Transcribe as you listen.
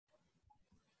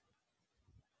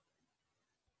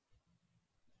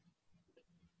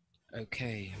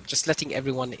Okay, I'm just letting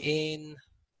everyone in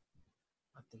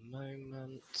at the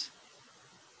moment.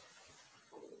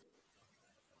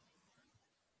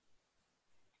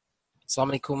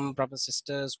 Assalamu alaikum, brothers and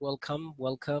sisters. Welcome,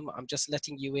 welcome. I'm just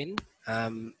letting you in.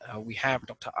 We have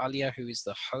Dr. Alyaa, who is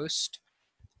the host,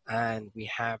 and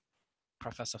we have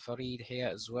Professor Farid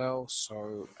here as well.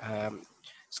 So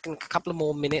it's going to a couple of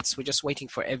more minutes. We're just waiting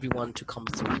for everyone to come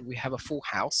through. We have a full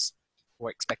house. We're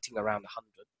expecting around 100,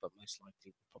 but most likely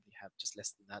we'll probably have just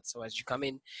less than that. So as you come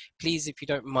in, please, if you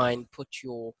don't mind, put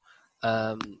your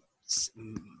mics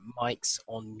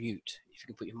on mute. If you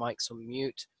can put your mics on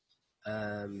mute.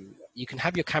 You can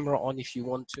have your camera on if you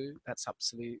want to. That's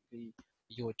absolutely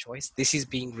your choice. This is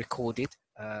being recorded.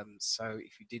 So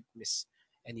if you did miss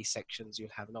any sections,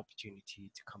 you'll have an opportunity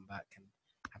to come back and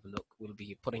have a look. We'll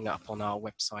be putting it up on our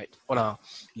website, on our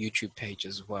YouTube page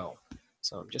as well.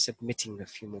 So I'm just admitting a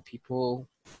few more people.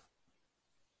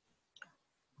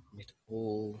 Admit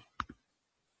all.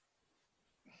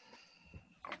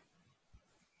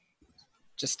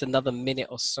 Just another minute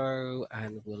or so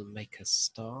and we'll make a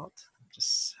start.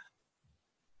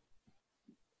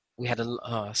 We had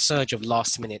a surge of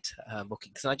last minute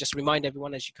bookings. Can I just remind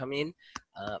everyone as you come in,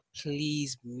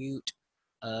 please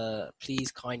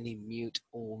kindly mute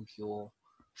all your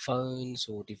phones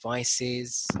or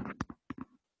devices.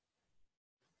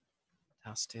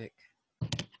 Fantastic.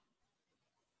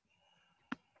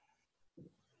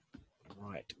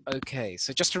 Right, okay,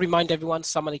 so just to remind everyone,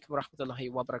 Assalamu alaikum wa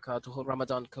rahmatullahi wa barakatuhu,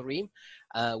 Ramadan Kareem.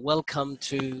 Welcome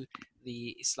to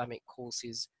the Islamic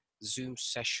Courses Zoom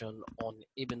session on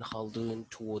Ibn Khaldun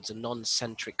towards a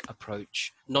non-Eurocentric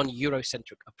approach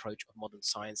of modern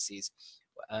sciences,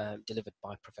 delivered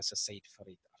by Professor Syed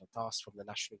Farid Alatas from the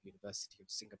National University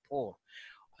of Singapore.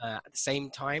 At the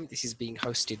same time, this is being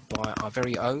hosted by our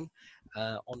very own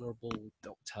Honourable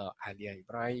Dr. Alyaa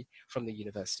Ebbiary from the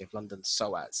University of London,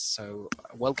 SOAS. So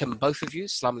welcome both of you.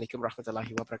 Assalamu alaikum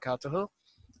rahmatullahi wa barakatuhu.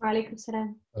 Wa alaikum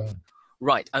salam.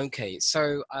 Right, okay,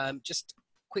 so just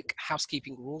quick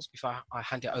housekeeping rules before I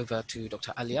hand it over to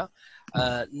Dr. Alyaa.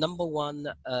 Number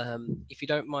one, if you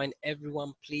don't mind,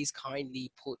 everyone please kindly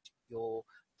put your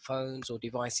phones or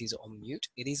devices on mute.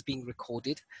 It is being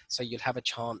recorded, so you'll have a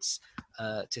chance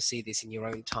to see this in your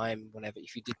own time whenever,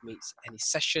 if you did miss any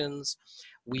sessions.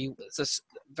 Just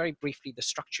very briefly, the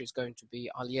structure is going to be,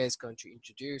 Alyaa is going to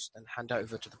introduce and hand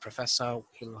over to the professor.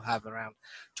 He'll have around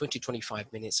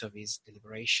 20-25 minutes of his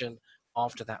deliberation.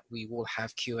 After that, we will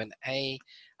have Q&A.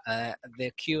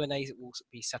 The Q&A will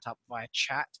be set up via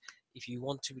chat. If you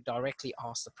want to directly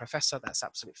ask the professor, that's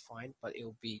absolutely fine, but it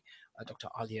will be Dr.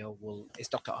 Alyaa it's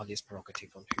Dr. Alya's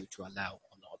prerogative on who to allow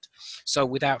or not. So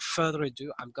without further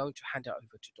ado, I'm going to hand it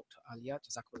over to Dr. Alyaa.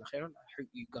 Jazakumullah khairan. I hope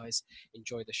you guys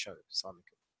enjoy the show. Assalamu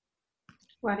alaikum.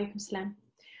 Wa alaikum salam.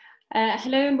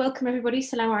 Hello and welcome everybody.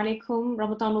 Assalamu alaikum.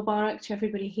 Ramadan Mubarak to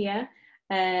everybody here.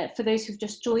 For those who've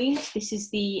just joined, this is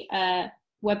the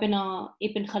webinar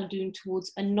Ibn Khaldun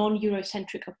towards a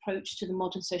non-Eurocentric approach to the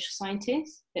modern social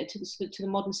sciences, to the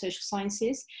modern social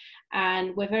sciences.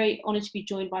 And we're very honoured to be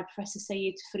joined by Professor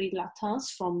Syed Farid Alatas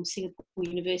from Singapore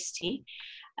University.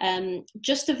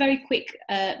 Just a very quick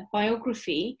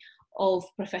biography of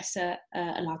Professor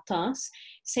Alatas.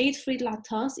 Syed Farid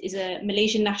Alatas is a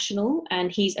Malaysian national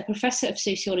and he's a professor of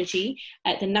sociology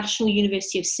at the National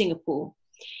University of Singapore.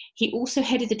 He also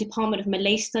headed the Department of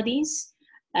Malay Studies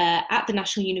at the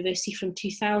National University from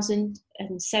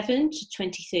 2007 to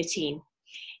 2013.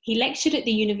 He lectured at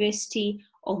the University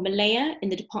of Malaya in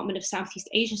the Department of Southeast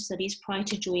Asian Studies prior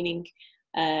to joining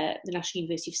the National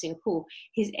University of Singapore.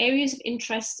 His areas of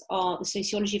interest are the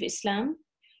sociology of Islam,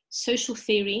 social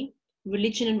theory,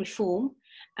 religion and reform,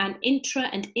 and intra-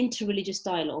 and interreligious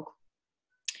dialogue.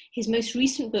 His most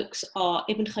recent books are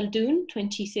Ibn Khaldun,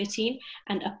 2013,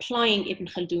 and Applying Ibn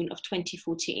Khaldun of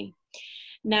 2014.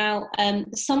 Now,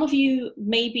 some of you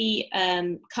may be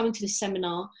coming to this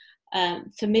seminar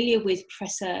familiar with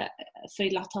Professor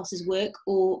Farid Alatas' work,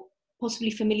 or possibly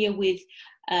familiar with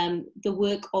the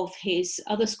work of his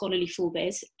other scholarly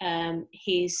forebears.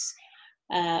 His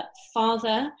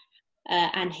father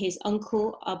and his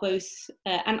uncle are both,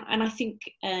 and I think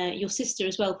your sister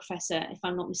as well, Professor, if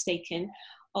I'm not mistaken,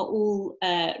 are all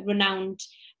renowned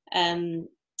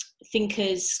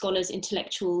thinkers, scholars,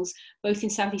 intellectuals, both in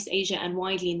Southeast Asia and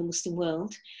widely in the Muslim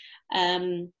world.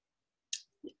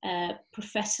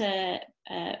 Professor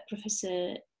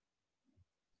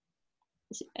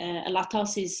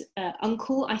Alatas'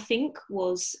 uncle, I think,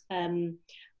 was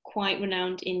quite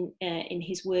renowned in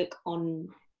his work on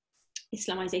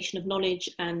Islamization of knowledge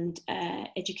and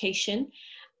education.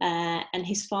 And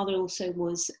his father also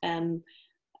was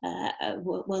a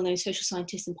well-known social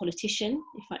scientist and politician,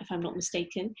 if I'm not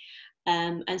mistaken.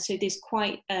 And so there's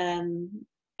quite an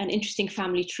interesting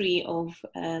family tree of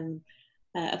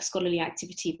scholarly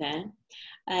activity there.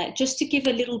 Just to give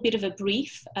a little bit of a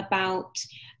brief about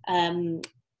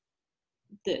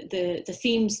the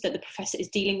themes that the professor is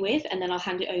dealing with, and then I'll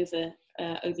hand it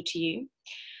over to you.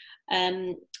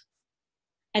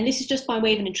 And this is just by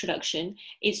way of an introduction.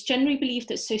 It's generally believed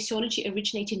that sociology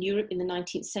originated in Europe in the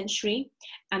 19th century,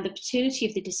 and the paternity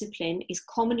of the discipline is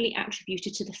commonly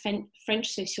attributed to the French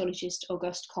sociologist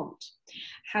Auguste Comte.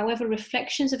 However,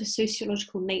 reflections of a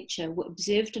sociological nature were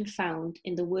observed and found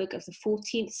in the work of the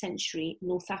 14th century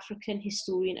North African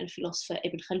historian and philosopher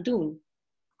Ibn Khaldun.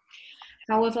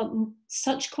 However,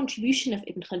 such contribution of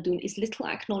Ibn Khaldun is little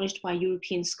acknowledged by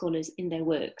European scholars in their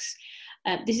works.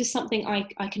 This is something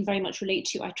I can very much relate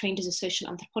to. I trained as a social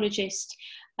anthropologist,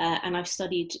 and I've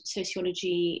studied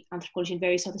sociology, anthropology, and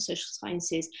various other social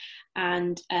sciences.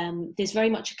 And there's very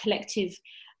much a collective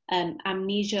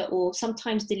amnesia, or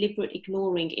sometimes deliberate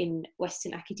ignoring in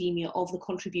Western academia, of the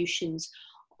contributions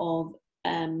of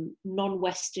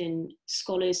non-Western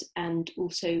scholars, and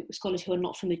also scholars who are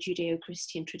not from the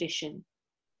Judeo-Christian tradition.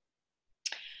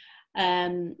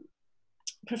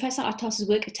 Professor Alatas's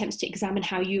work attempts to examine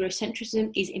how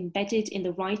Eurocentrism is embedded in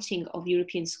the writing of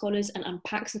European scholars and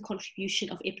unpacks the contribution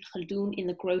of Ibn Khaldun in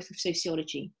the growth of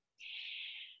sociology.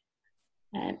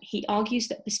 He argues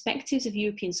that perspectives of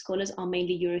European scholars are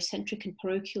mainly Eurocentric and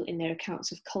parochial in their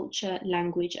accounts of culture,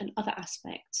 language, and other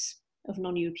aspects of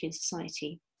non-European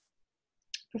society.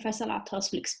 Professor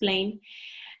Alatas will explain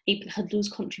Ibn Khaldun's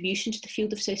contribution to the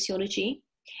field of sociology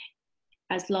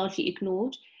as largely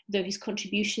ignored, though his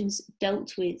contributions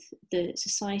dealt with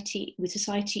society,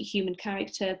 human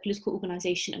character, political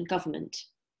organization, and government,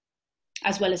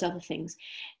 as well as other things.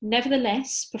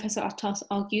 Nevertheless, Professor Alatas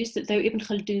argues that though Ibn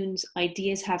Khaldun's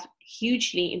ideas have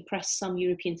hugely impressed some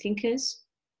European thinkers,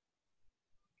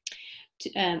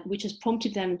 which has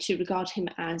prompted them to regard him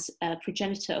as a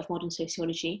progenitor of modern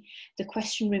sociology, the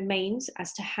question remains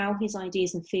as to how his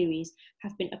ideas and theories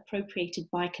have been appropriated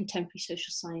by contemporary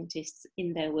social scientists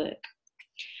in their work.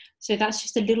 So that's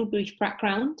just a little brief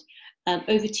background.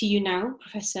 Over to you now,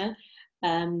 Professor,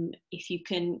 if you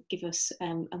can give us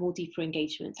a more deeper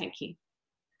engagement. Thank you.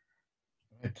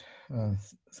 Right.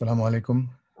 Assalamu alaikum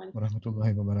wa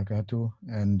rahmatullahi wa barakatuh,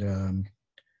 and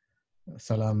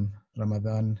salam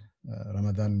Ramadan,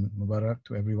 Ramadan Mubarak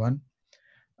to everyone.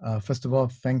 First of all,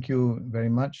 thank you very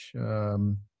much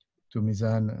to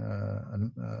Mizan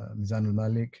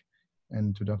al-Malik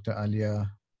and to Dr. Alyaa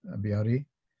Ebbiary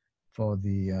for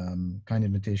the kind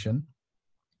invitation.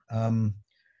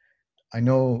 I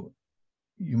know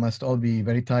you must all be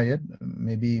very tired,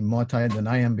 maybe more tired than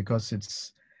I am, because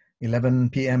it's 11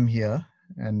 p.m. here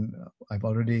and I've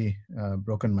already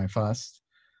broken my fast.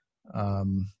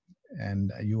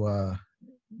 And you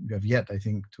have yet, I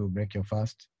think, to break your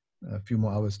fast. A few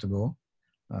more hours to go.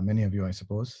 Many of you, I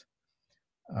suppose.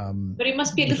 But it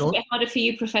must be a little bit harder for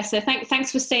you, Professor.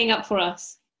 Thanks for staying up for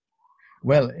us.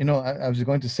 Well, you know, I was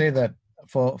going to say that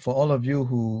for all of you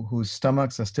whose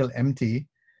stomachs are still empty,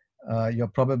 you're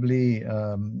probably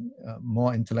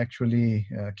more intellectually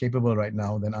capable right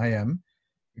now than I am,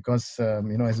 because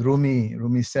you know, as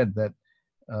Rumi said, that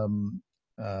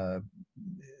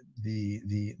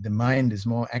the mind is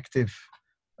more active.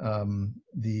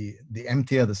 The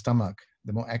emptier the stomach,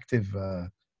 the more active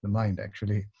the mind,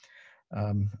 actually.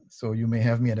 So you may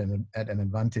have me at an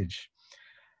advantage.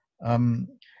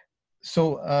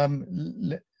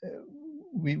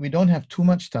 We don't have too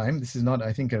much time. This is not,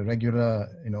 I think, a regular,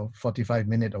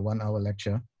 45-minute or 1-hour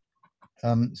lecture.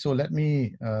 So let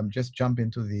me just jump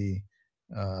into the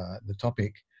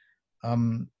topic.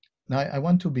 Now, I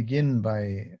want to begin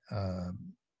by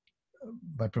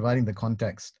providing the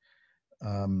context,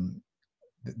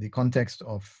 the context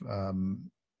of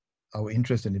our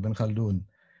interest in Ibn Khaldun,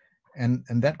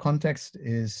 and that context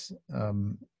is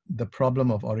the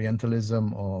problem of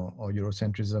Orientalism or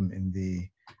Eurocentrism in the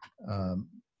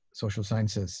social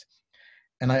sciences.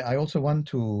 And I also want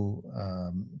to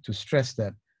stress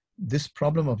that this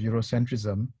problem of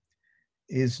Eurocentrism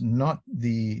is not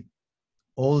the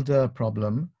older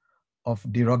problem of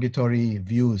derogatory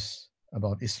views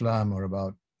about Islam or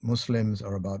about Muslims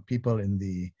or about people in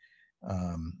the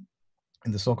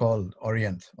so-called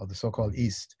Orient or the so-called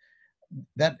East.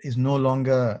 That is no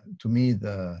longer, to me,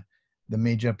 the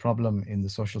major problem in the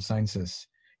social sciences.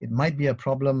 It might be a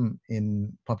problem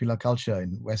in popular culture,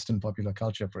 in Western popular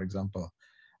culture, for example,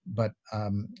 but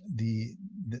the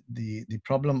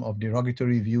problem of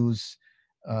derogatory views,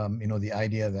 the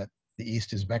idea that the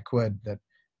East is backward, that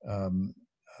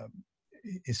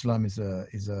Islam is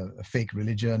a fake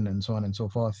religion and so on and so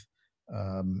forth.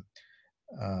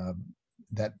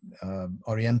 That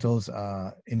Orientals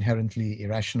are inherently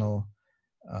irrational.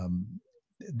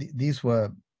 These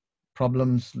were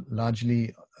problems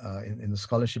largely in the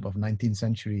scholarship of 19th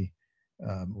century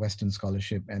Western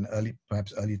scholarship and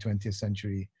perhaps early 20th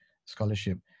century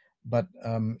scholarship. But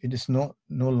it is no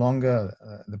longer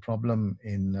the problem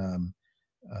in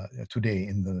today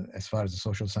as far as the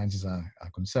social sciences are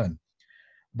concerned.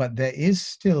 But there is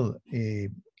still a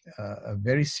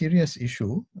very serious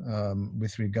issue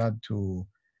with regard to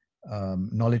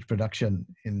knowledge production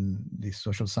in the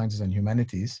social sciences and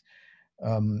humanities,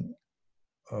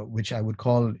 which I would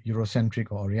call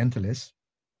Eurocentric or Orientalist,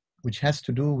 which has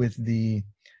to do with the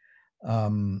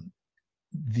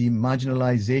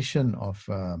marginalization of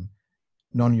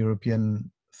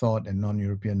non-European thought and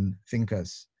non-European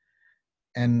thinkers.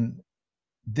 And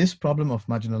this problem of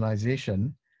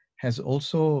marginalization has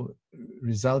also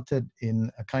resulted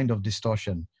in a kind of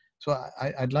distortion. So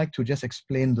I'd like to just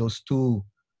explain those two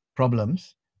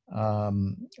problems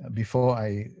before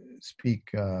I speak,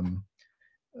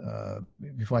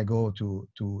 before I go to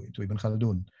Ibn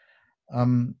Khaldun.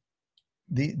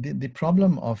 The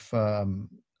problem of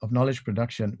knowledge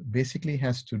production basically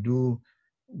has to do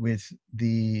with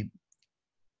the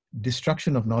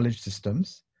destruction of knowledge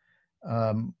systems,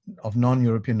 of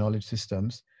non-European knowledge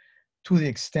systems, to the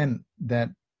extent that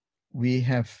we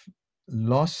have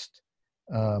lost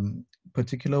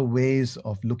particular ways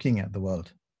of looking at the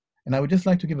world. And I would just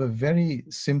like to give a very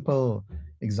simple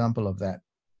example of that.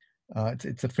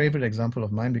 It's a favorite example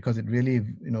of mine because it really,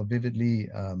 vividly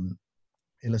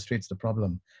illustrates the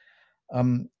problem.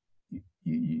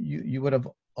 You would have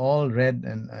all read,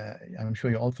 and I'm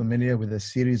sure you're all familiar with a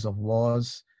series of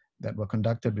wars that were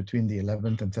conducted between the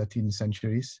 11th and 13th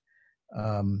centuries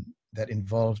that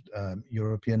involved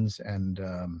Europeans and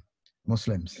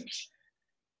Muslims.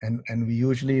 And we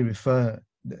usually refer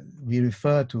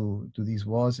to these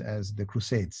wars as the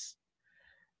Crusades.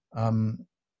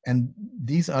 And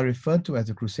these are referred to as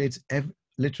the Crusades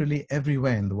literally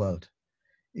everywhere in the world.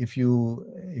 If you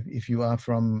are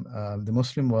from the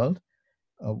Muslim world,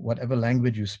 whatever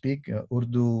language you speak,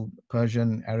 Urdu,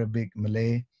 Persian, Arabic,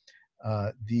 Malay,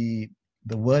 the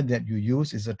word that you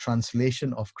use is a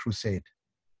translation of crusade.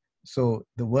 So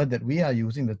the word that we are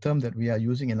using, the term that we are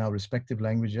using in our respective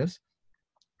languages,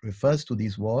 refers to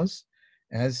these wars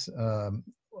as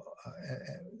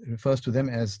refers to them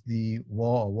as the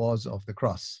war or wars of the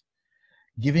cross,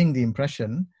 giving the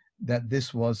impression that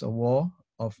this was a war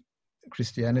of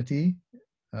Christianity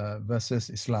versus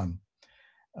Islam.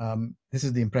 This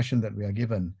is the impression that we are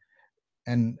given.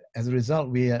 And as a result,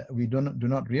 we do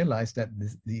not realize that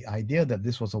the idea that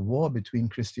this was a war between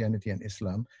Christianity and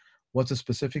Islam was a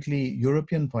specifically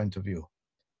European point of view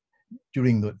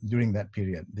during that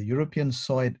period. The Europeans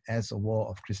saw it as a war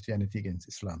of Christianity against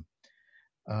Islam.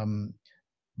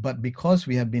 But because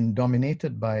we have been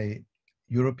dominated by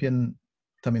European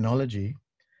terminology,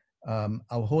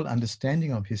 our whole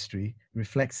understanding of history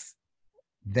reflects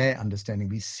their understanding.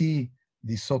 We see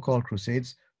the so-called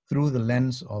Crusades through the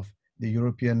lens of the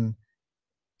European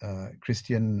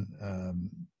Christian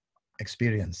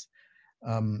experience.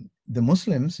 The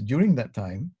Muslims during that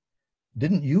time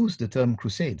didn't use the term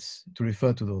Crusades to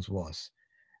refer to those wars.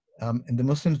 And the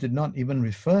Muslims did not even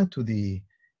refer to the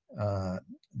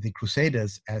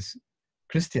Crusaders as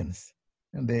Christians.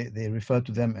 And they refer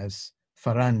to them as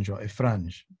Faranj or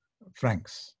Efranj,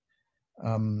 Franks.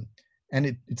 And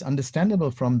it's understandable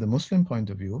from the Muslim point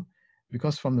of view,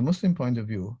 because from the Muslim point of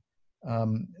view,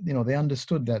 they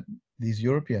understood that these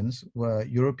Europeans were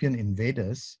European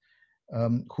invaders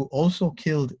who also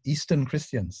killed Eastern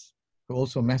Christians, who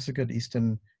also massacred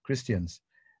Eastern Christians,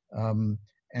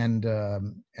 and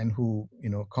who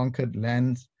conquered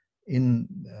lands in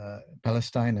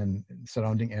Palestine and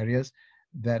surrounding areas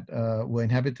that were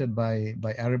inhabited by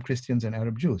Arab Christians and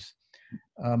Arab Jews.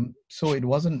 So it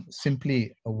wasn't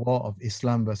simply a war of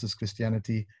Islam versus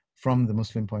Christianity from the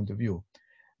Muslim point of view.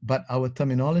 But our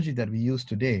terminology that we use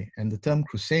today, and the term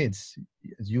Crusades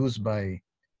is used by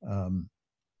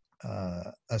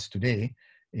us today,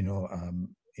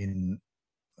 in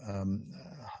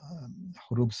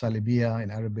Hurub Salibiyah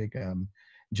in Arabic,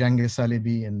 Jang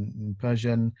Salibi in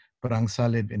Persian, Perang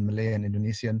Salib in Malay and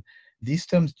Indonesian. These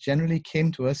terms generally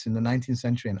came to us in the 19th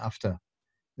century and after.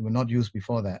 They were not used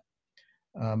before that.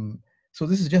 So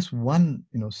this is just one,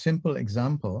 simple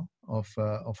example of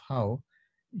how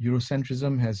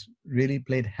Eurocentrism has really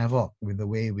played havoc with the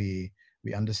way we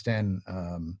understand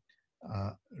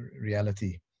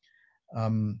reality.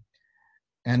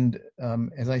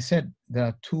 As I said, there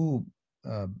are two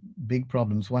big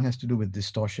problems. One has to do with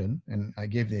distortion, and I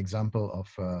gave the example of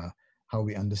how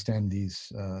we understand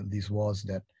these wars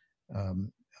that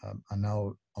are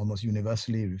now almost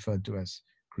universally referred to as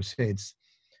crusades.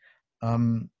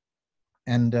 And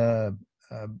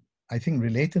I think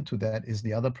related to that is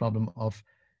the other problem of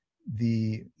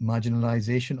the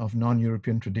marginalization of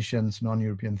non-European traditions,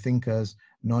 non-European thinkers,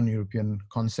 non-European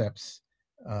concepts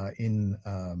in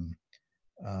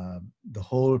the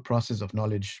whole process of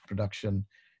knowledge production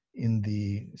in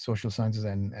the social sciences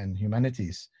and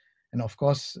humanities. And of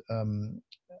course, Ibn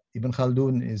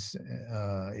Khaldun is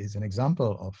an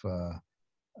example of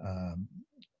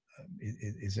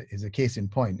is a case in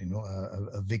point, you know,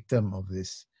 a victim of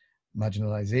this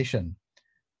marginalization.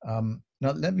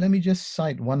 Now, let me just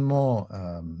cite one more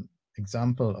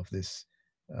example of this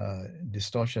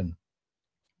distortion.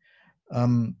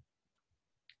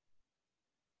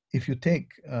 If you take,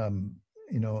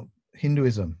 you know,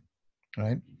 Hinduism,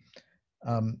 right?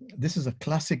 This is a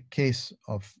classic case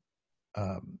of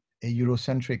a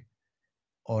Eurocentric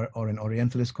or an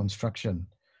Orientalist construction.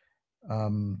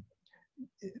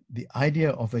 The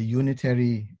idea of a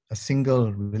unitary, a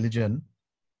single religion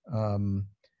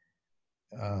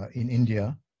in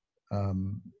India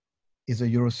is a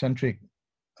Eurocentric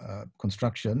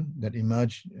construction that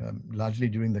emerged largely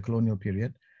during the colonial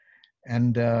period.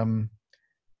 And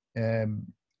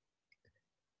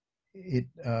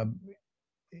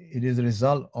it is a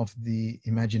result of the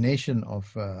imagination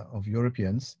of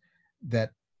Europeans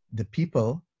that the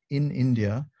people in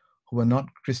India who were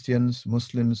not Christians,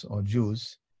 Muslims, or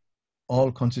Jews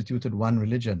all constituted one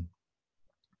religion.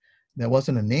 There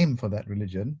wasn't a name for that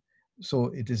religion, so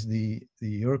it is the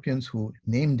Europeans who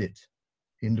named it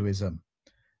Hinduism,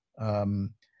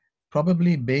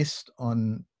 probably based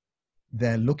on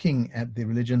their looking at the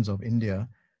religions of India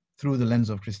through the lens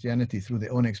of Christianity, through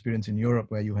their own experience in Europe,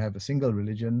 where you have a single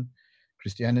religion,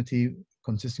 Christianity,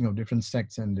 consisting of different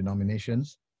sects and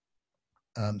denominations.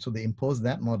 So they imposed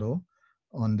that model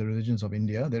on the religions of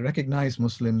India. They recognized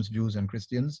Muslims, Jews, and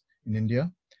Christians in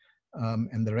India,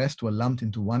 and the rest were lumped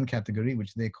into one category,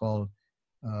 which they call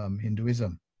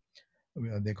Hinduism.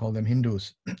 They call them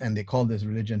Hindus, and they call this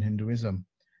religion Hinduism.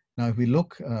 Now, if we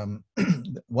look,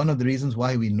 one of the reasons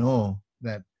why we know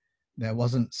that there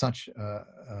wasn't such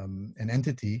an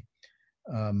entity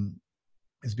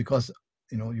is because,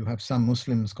 you know, you have some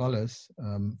Muslim scholars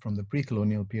from the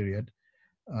pre-colonial period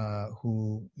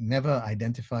who never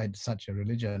identified such a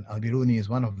religion. Al-Biruni is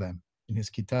one of them. In his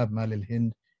Kitab Mal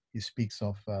al-Hind, he speaks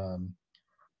of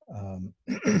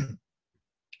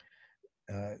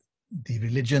the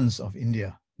religions of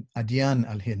India, Adyan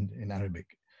al-Hind in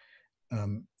Arabic.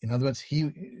 In other words,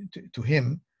 to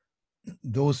him,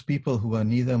 those people who are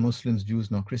neither Muslims,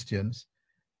 Jews, nor Christians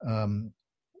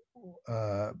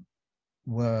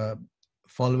were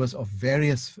followers of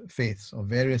various faiths, of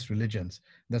various religions.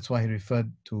 That's why he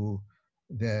referred to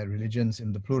their religions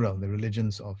in the plural, the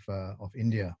religions of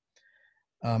India.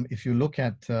 If you look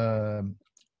at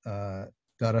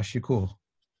Darashikoh,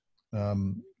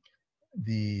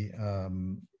 the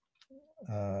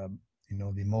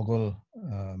Mughal,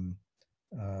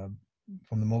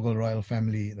 from the Mughal royal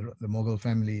family, the Mughal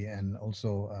family, and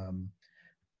also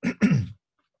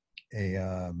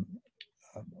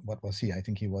what was he? I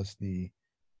think he was the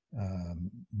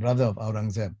brother of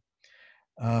Aurangzeb.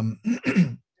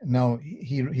 Now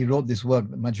he wrote this work,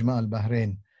 Majma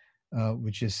al-Bahrain,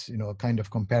 which is, you know, a kind of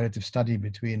comparative study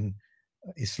between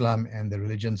Islam and the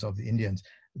religions of the Indians.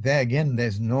 There again,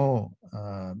 there's no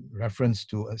reference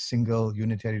to a single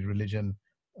unitary religion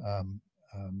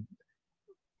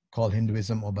called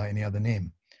Hinduism or by any other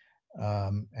name.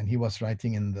 And he was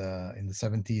writing in the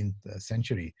 17th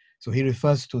century. So he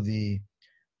refers to the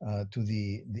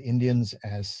Indians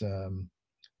as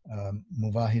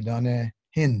Muvahidane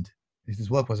Hind. His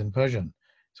work was in Persian,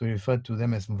 so he referred to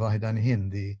them as Muvahidane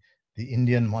Hind, the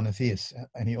Indian monotheists,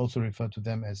 and he also referred to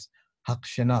them as Haq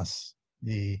Shenas,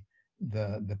 the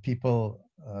people,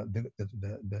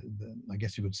 I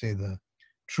guess you would say the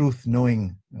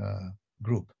truth-knowing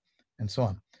group, and so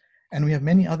on. And we have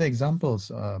many other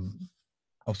examples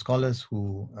of scholars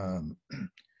who,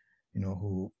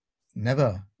 who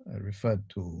never referred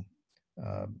to,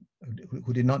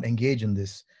 who did not engage in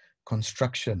this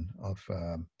construction of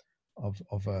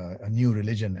a new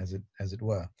religion, as it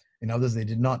were. In others, they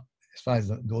did not, as far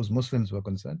as those Muslims were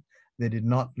concerned, they did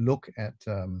not look at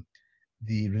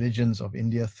the religions of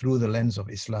India through the lens of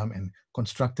Islam and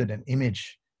constructed an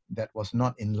image that was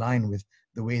not in line with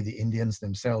the way the Indians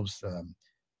themselves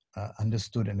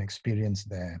understood and experienced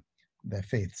their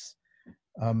faiths.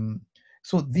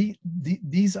 So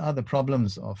these are the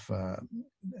problems of,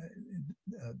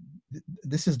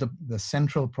 this is the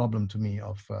central problem to me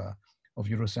of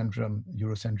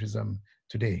Eurocentrism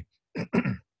today.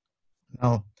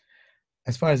 Now,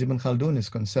 as far as Ibn Khaldun is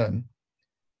concerned,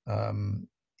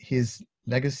 his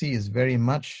legacy is very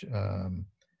much a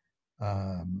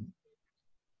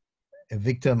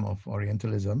victim of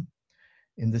Orientalism,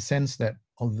 in the sense that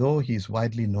although he's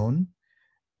widely known,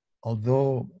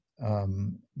 although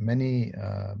many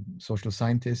social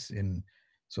scientists in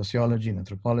sociology and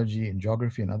anthropology, in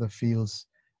geography and other fields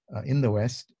in the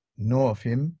West know of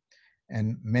him,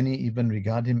 and many even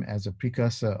regard him as a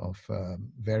precursor of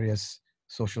various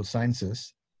social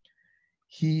sciences,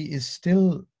 he is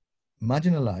still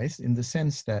marginalized in the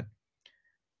sense that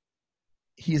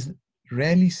he is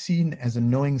rarely seen as a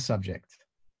knowing subject.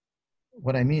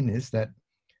 What I mean is that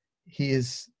he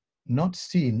is not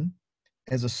seen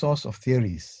as a source of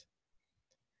theories.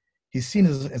 He's seen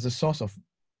as a source of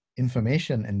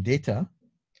information and data.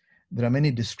 There are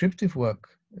many descriptive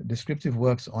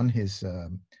works on his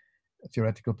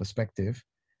theoretical perspective,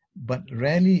 but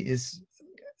rarely is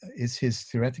his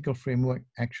theoretical framework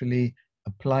actually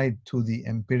applied to the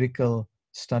empirical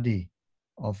study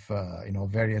of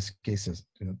various cases,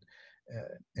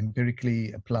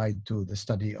 empirically applied to the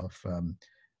study of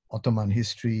Ottoman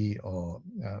history or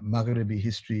Maghrebi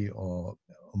history or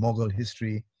Mughal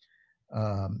history,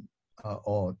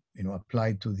 or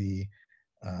applied to the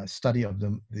study of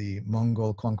the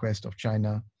Mongol conquest of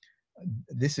China.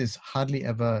 This is hardly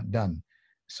ever done.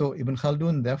 So Ibn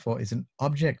Khaldun, therefore, is an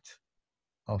object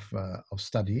of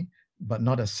study, but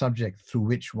not a subject through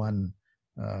which one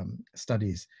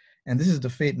studies. And this is the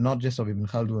fate not just of Ibn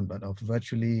Khaldun, but of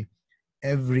virtually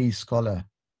every scholar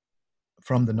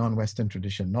from the non-Western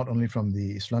tradition, not only from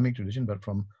the Islamic tradition, but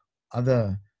from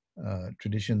other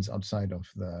traditions outside of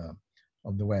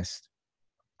the West.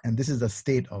 And this is the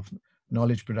state of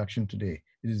knowledge production today.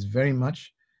 It is very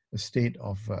much a state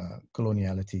of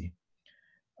coloniality.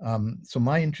 So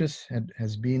my interest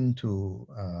has been to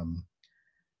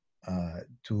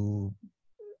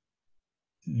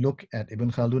look at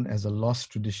Ibn Khaldun as a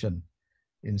lost tradition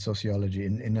in sociology.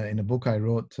 In a book I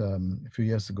wrote a few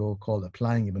years ago called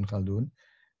Applying Ibn Khaldun,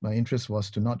 my interest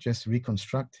was to not just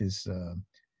reconstruct his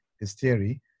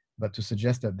theory, but to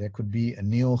suggest that there could be a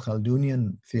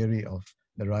neo-Khaldunian theory of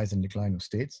the rise and decline of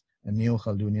states, a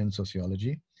neo-Khaldunian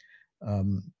sociology.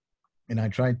 And I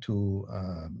tried to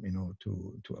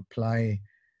apply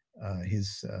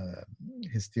his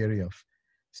theory of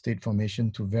state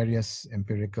formation to various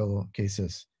empirical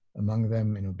cases, among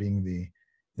them being the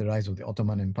rise of the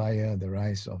Ottoman Empire, the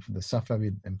rise of the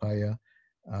Safavid Empire,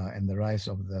 and the rise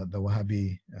of the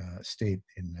Wahhabi state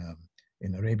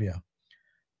in Arabia.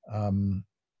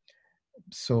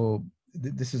 So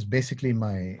this is basically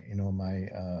my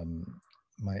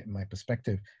my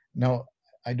perspective. Now,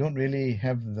 I don't really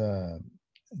have the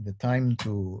time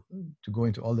to go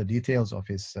into all the details of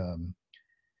his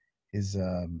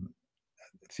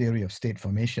theory of state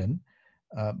formation,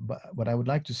 but I would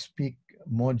like to speak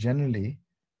more generally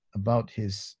about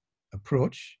his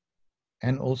approach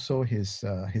and also his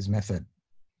method.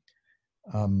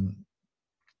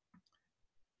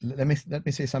 Let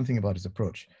me say something about his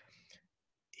approach.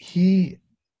 He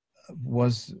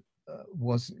was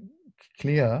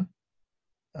clear.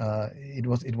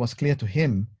 It was clear to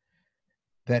him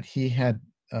that he had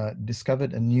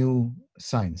discovered a new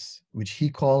science, which he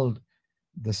called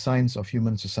the science of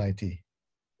human society,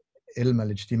 ilm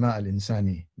al-ijtima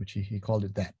al-insani, which he called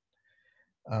it that.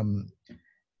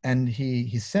 And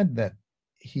he said that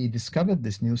he discovered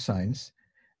this new science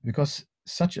because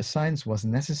such a science was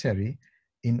necessary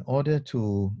in order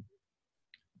to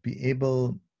be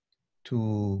able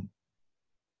to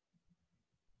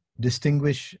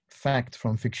distinguish fact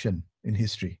from fiction in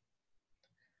history.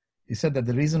 He said that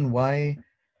the reason why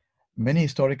many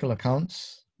historical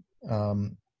accounts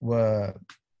were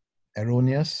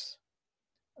erroneous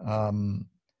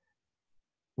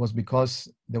was because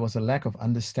there was a lack of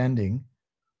understanding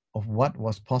of what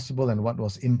was possible and what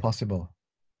was impossible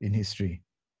in history.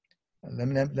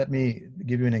 Let me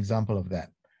give you an example of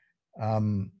that.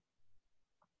 Ibn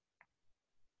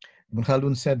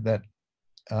Khaldun said that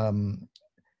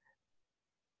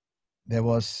there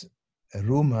was a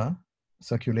rumor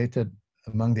circulated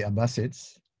among the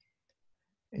Abbasids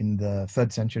in the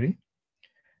 3rd century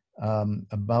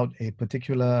about a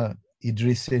particular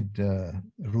Idrisid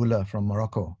ruler from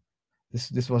Morocco.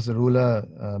 This was a ruler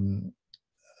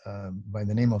by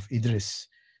the name of Idris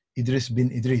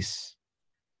bin Idris.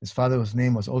 His father's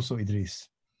name was also Idris.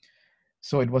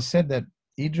 So it was said that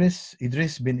Idris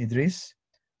bin Idris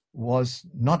was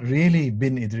not really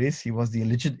bin Idris. He was the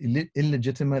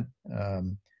illegitimate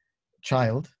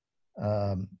child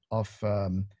of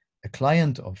a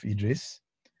client of Idris.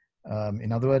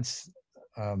 In other words,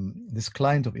 this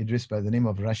client of Idris by the name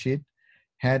of Rashid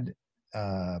had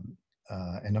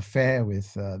an affair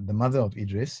with the mother of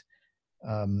Idris,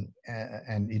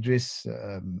 and Idris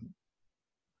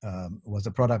was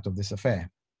a product of this affair.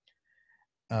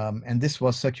 And this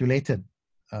was circulated,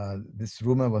 this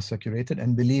rumor was circulated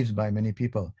and believed by many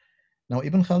people. Now,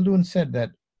 Ibn Khaldun said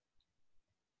that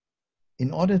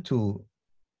in order to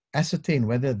ascertain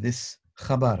whether this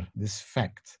khabar, this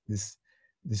fact, this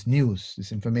news,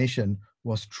 this information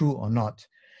was true or not,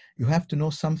 you have to know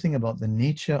something about the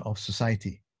nature of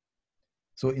society.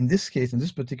 So in this case, in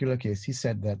this particular case, he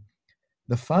said that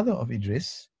the father of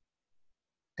Idris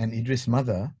and Idris'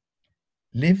 mother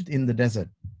lived in the desert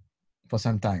for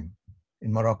some time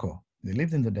in Morocco. They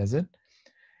lived in the desert,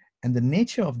 and the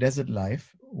nature of desert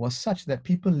life was such that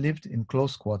people lived in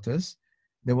close quarters.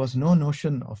 There was no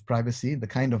notion of privacy, the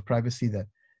kind of privacy that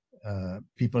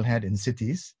people had in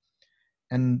cities,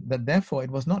 and that therefore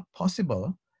it was not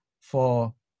possible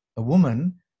for a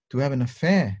woman to have an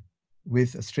affair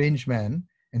with a strange man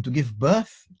and to give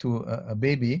birth to a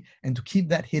baby and to keep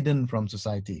that hidden from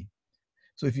society.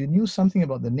 So if you knew something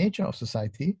about the nature of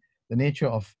society, the nature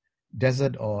of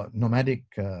desert or nomadic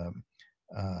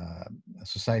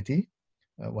society,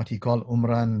 what he called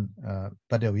Umran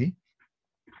Badawi,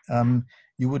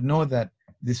 you would know that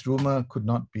this rumor could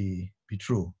not be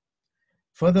true.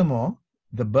 Furthermore,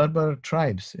 the Berber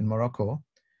tribes in Morocco,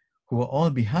 who were all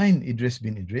behind Idris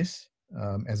bin Idris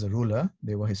as a ruler,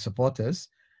 they were his supporters,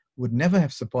 would never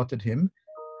have supported him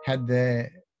had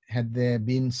there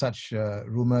been such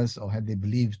rumors, or had they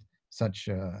believed such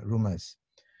rumors.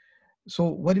 So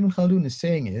what Ibn Khaldun is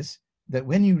saying is that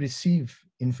when you receive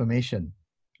information,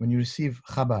 when you receive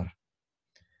khabar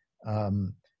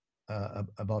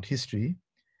about history,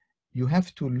 you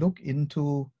have to look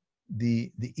into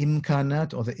the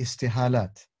imkanat or the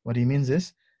istihalat. What he means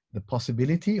is the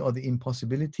possibility or the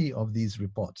impossibility of these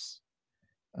reports.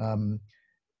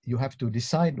 You have to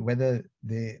decide whether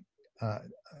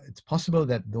it's possible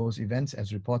that those events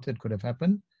as reported could have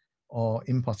happened or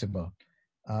impossible.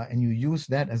 And you use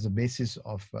that as a basis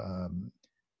of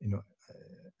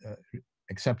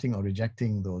accepting or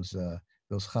rejecting those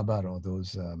khabar or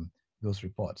those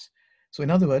reports. So in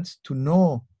other words, to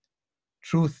know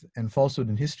truth and falsehood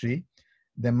in history,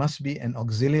 there must be an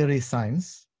auxiliary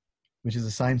science, which is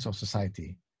the science of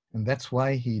society. And that's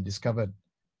why he discovered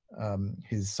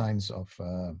his science of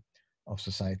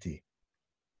society.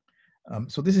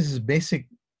 So this is his basic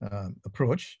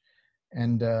approach.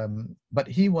 And but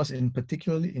he was in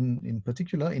particular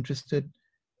interested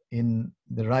in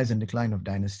the rise and decline of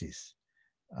dynasties,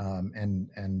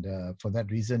 and for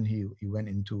that reason he went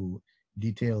into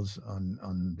details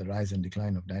on the rise and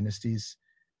decline of dynasties,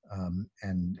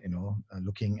 and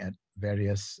looking at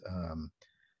various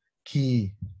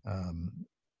key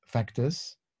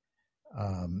factors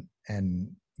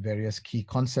and various key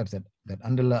concepts that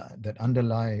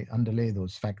underlay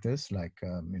those factors, like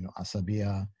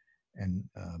asabiya and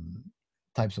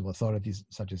types of authorities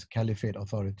such as caliphate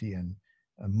authority and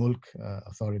mulk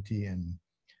authority, and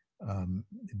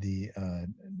the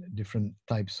different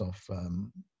types of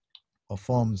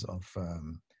forms of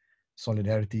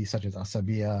solidarity, such as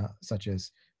asabiya, such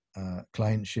as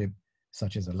clientship,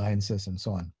 such as alliances, and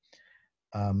so on.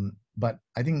 But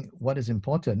I think what is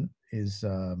important is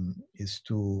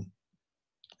to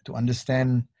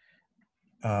understand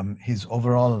his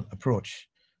overall approach,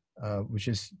 which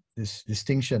is this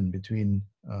distinction between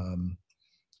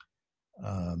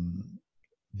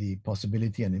the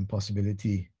possibility and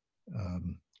impossibility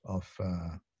of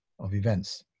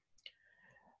events.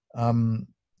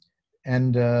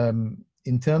 And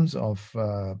in terms of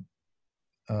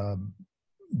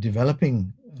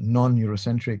developing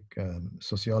non-Eurocentric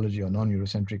sociology or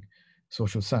non-Eurocentric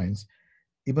social science,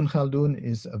 Ibn Khaldun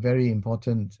is a very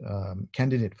important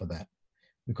candidate for that,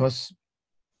 because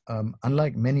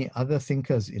unlike many other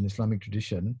thinkers in Islamic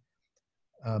tradition,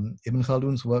 Ibn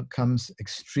Khaldun's work comes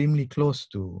extremely close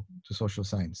to social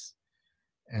science,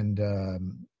 and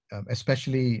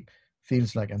especially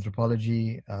fields like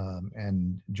anthropology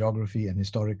and geography and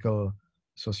historical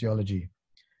sociology.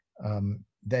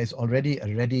 There is already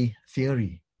a ready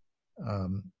theory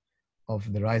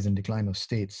of the rise and decline of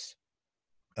states.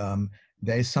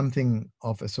 There is something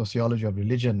of a sociology of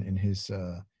religion in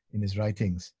his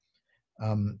writings.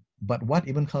 But what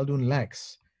Ibn Khaldun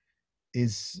lacks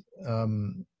is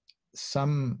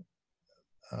some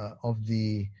of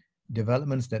the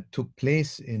developments that took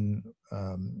place in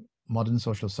modern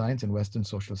social science and Western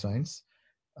social science,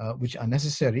 which are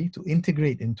necessary to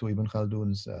integrate into Ibn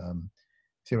Khaldun's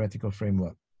theoretical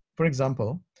framework. For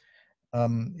example,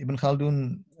 Ibn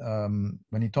Khaldun,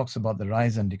 when he talks about the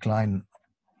rise and decline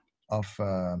of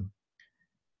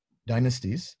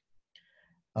dynasties,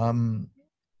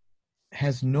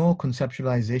 has no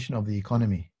conceptualization of the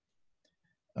economy.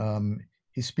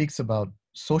 He speaks about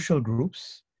social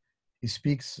groups. He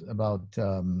speaks about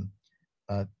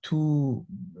two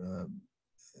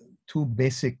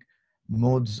basic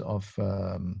modes of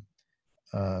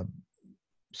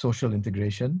social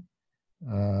integration,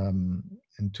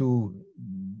 and two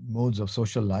modes of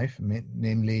social life,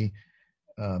 namely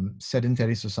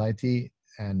sedentary society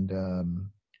and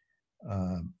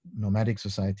nomadic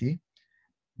society.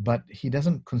 But he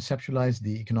doesn't conceptualize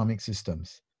the economic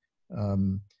systems.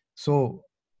 So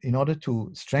in order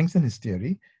to strengthen his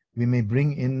theory, we may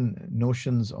bring in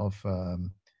notions of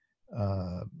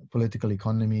political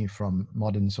economy from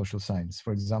modern social science.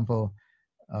 For example,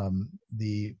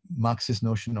 the Marxist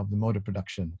notion of the mode of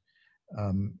production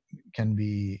can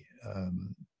be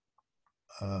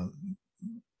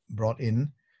brought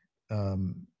in.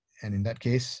 And in that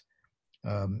case,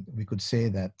 we could say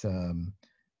that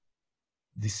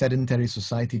the sedentary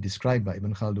society described by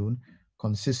Ibn Khaldun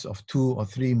consists of 2 or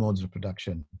 3 modes of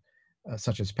production,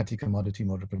 such as petty commodity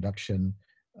mode of production,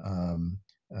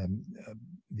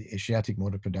 the Asiatic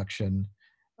mode of production,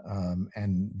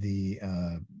 and the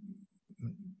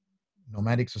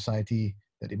nomadic society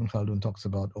that Ibn Khaldun talks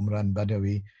about, Umran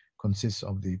Badawi, consists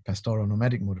of the pastoral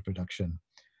nomadic mode of production.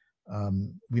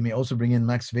 We may also bring in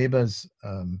Max Weber's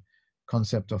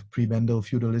concept of prebendal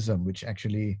feudalism, which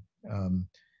actually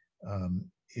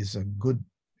is a good,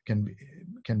 can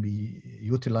be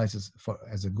utilized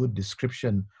as a good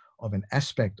description of an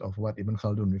aspect of what Ibn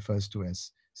Khaldun refers to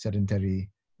as sedentary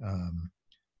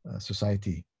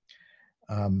society.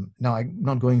 Now, I'm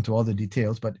not going into all the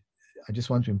details, but I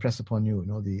just want to impress upon you,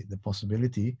 the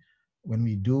possibility when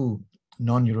we do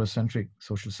non-Eurocentric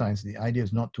social science, the idea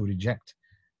is not to reject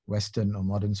Western or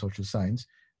modern social science,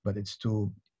 but it's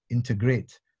to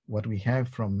integrate what we have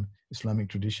from Islamic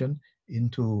tradition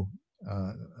into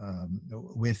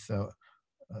with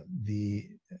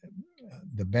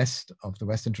the best of the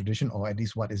Western tradition, or at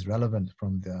least what is relevant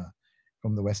from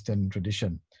the Western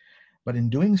tradition. But in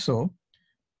doing so,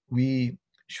 we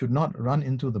should not run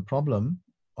into the problem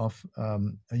of a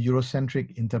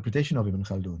Eurocentric interpretation of Ibn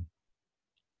Khaldun,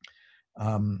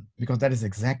 because that is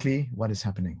exactly what is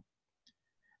happening.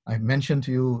 I've mentioned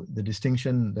to you the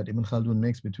distinction that Ibn Khaldun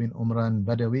makes between Umran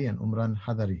Badawi and Umran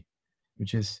Hadari,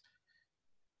 which is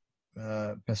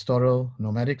pastoral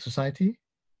nomadic society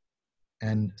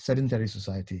and sedentary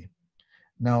society.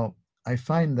 Now, I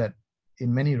find that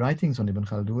in many writings on Ibn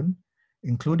Khaldun,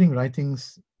 including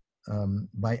writings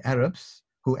by Arabs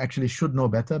who actually should know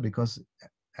better because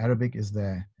Arabic is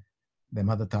their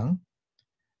mother tongue,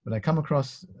 but I come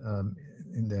across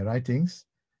in their writings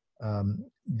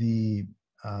the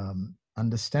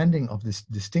understanding of this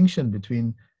distinction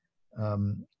between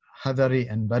Hadari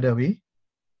and Badawi.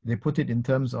 They put it in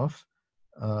terms of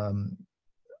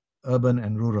urban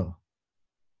and rural.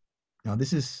 Now,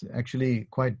 this is actually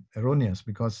quite erroneous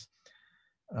because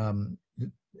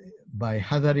by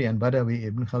Hadari and Badawi,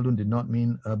 Ibn Khaldun did not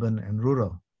mean urban and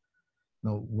rural.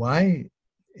 Now, why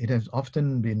it has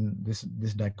often been, this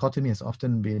dichotomy has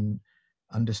often been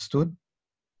understood,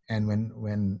 and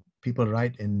when people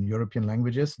write in European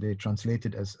languages, they translate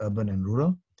it as urban and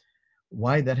rural.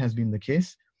 Why that has been the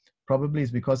case probably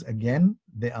is because, again,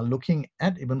 they are looking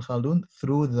at Ibn Khaldun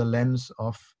through the lens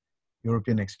of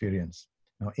European experience.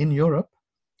 Now, in Europe,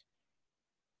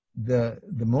 the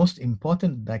most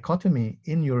important dichotomy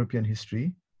in European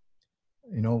history,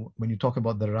 when you talk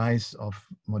about the rise of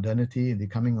modernity, the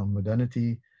coming of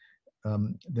modernity,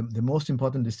 the most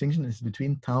important distinction is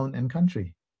between town and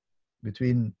country,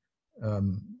 between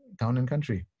town and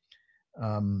country.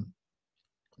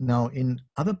 Now, in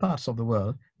other parts of the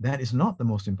world, that is not the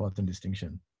most important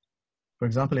distinction. For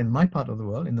example, in my part of the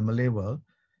world, in the Malay world,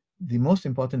 the most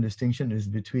important distinction is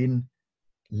between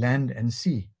land and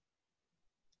sea,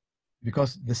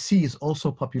 because the sea is also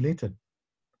populated.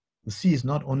 The sea is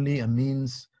not only a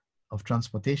means of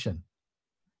transportation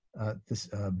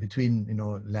between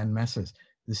land masses.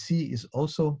 The sea is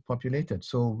also populated.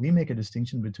 So we make a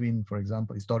distinction between, for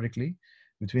example, historically,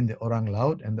 between the Orang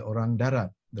Laut and the Orang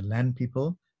Darat, the land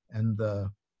people and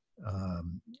the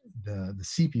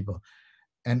sea people.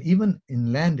 And even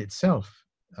in land itself,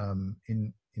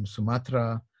 in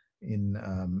Sumatra, in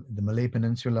the Malay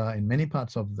Peninsula, in many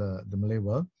parts of the Malay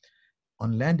world,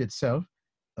 on land itself,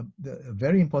 a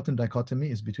very important dichotomy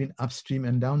is between upstream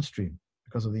and downstream,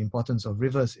 because of the importance of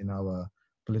rivers in our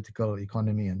political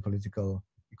economy and political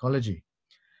ecology.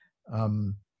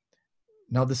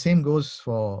 Now the same goes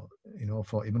for,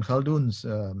 for Ibn Khaldun's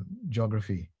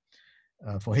geography,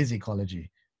 for his ecology.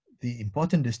 The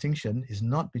important distinction is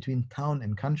not between town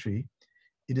and country,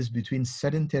 it is between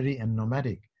sedentary and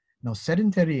nomadic. Now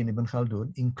sedentary in Ibn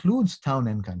Khaldun includes town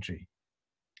and country.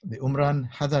 The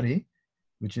Umran Hadari,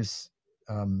 which is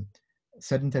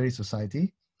sedentary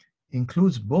society,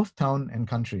 includes both town and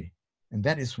country. And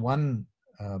that is one,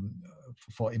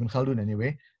 for Ibn Khaldun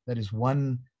anyway, that is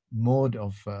one mode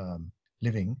of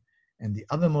living. And the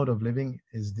other mode of living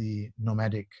is the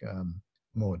nomadic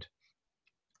mode.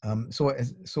 So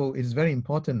it is very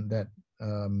important that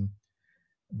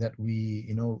that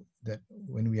we, that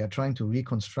when we are trying to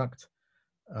reconstruct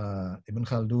Ibn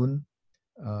Khaldun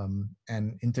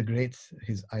and integrate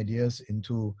his ideas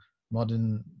into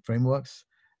modern frameworks,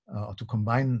 or to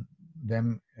combine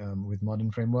them with modern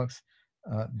frameworks,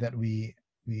 that we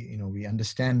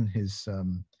understand his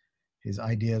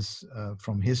ideas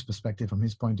from his perspective, from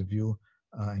his point of view,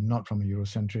 and not from a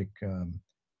Eurocentric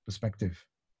perspective.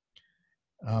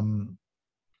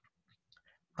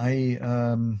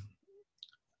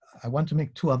 I want to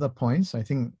make two other points. I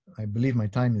believe my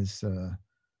time is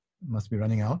must be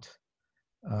running out.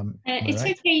 It's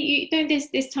right? Okay.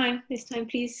 There's time.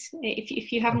 Please,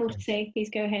 if you have more to say, please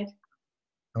go ahead.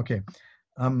 Okay.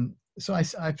 So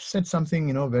I've said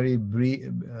something, very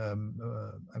brief.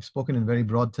 I've spoken in very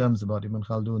broad terms about Ibn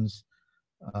Khaldun's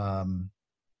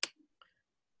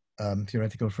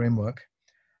theoretical framework.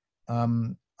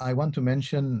 I want to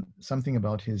mention something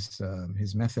about his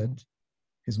method.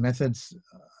 His methods,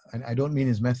 and I don't mean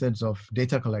his methods of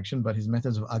data collection, but his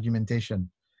methods of argumentation,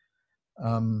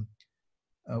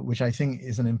 which I think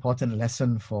is an important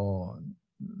lesson for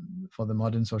the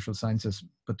modern social sciences,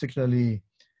 particularly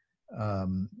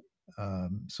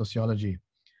sociology.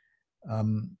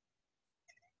 Ibn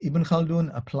Khaldun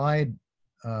applied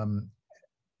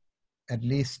at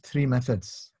least three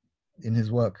methods in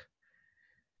his work.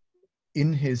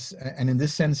 In this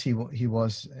sense, he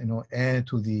was heir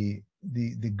to the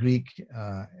Greek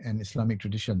and Islamic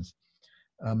traditions.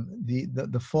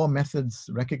 The four methods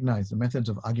recognized, the methods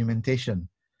of argumentation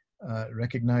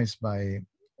recognized by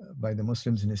the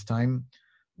Muslims in his time,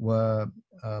 were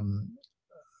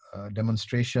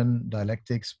demonstration,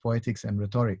 dialectics, poetics, and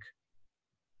rhetoric.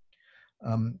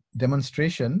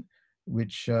 Demonstration,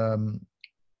 which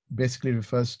basically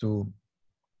refers to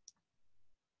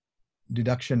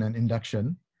deduction and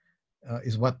induction,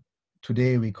 is what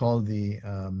today we call the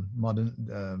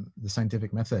the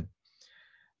scientific method.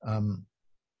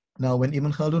 Now, when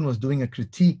Ibn Khaldun was doing a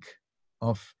critique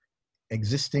of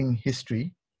existing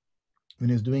history, when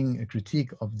he was doing a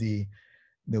critique of the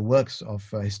works of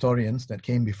historians that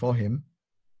came before him,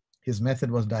 his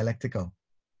method was dialectical,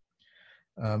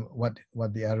 what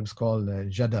the Arabs call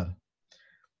jadal.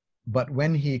 But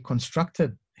when he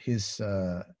constructed his,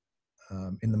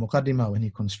 in the Muqaddimah, when he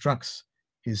constructs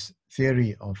his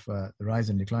theory of the rise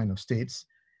and decline of states,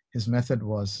 his method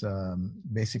was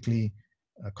basically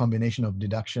a combination of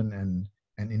deduction and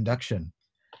induction.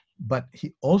 But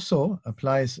he also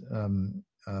applies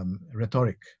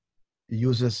rhetoric. He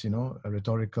uses,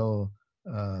 rhetorical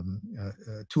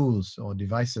tools or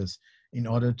devices in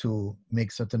order to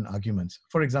make certain arguments.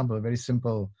 For example, a very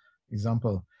simple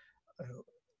example,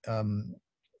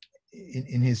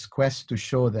 in his quest to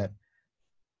show that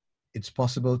it's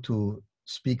possible to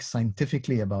speak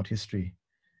scientifically about history,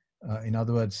 in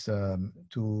other words,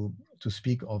 to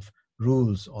speak of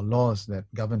rules or laws that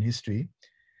govern history,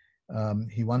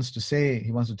 he wants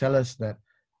to tell us that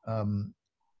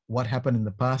what happened in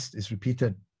the past is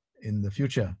repeated in the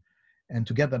future. And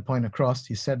to get that point across,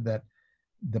 he said that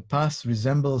the past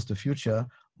resembles the future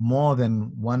more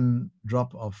than one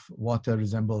drop of water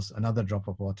resembles another drop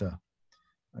of water.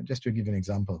 Just to give an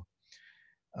example.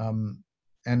 I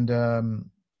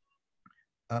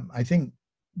think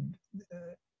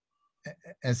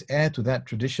as heir to that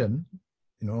tradition,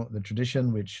 the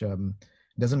tradition which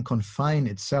doesn't confine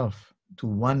itself to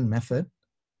one method,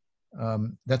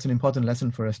 that's an important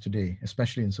lesson for us today,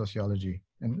 especially in sociology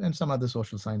and some other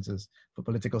social sciences. For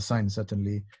political science,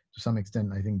 certainly, to some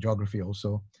extent, I think geography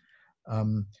also.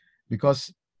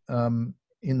 Because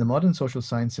in the modern social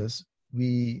sciences,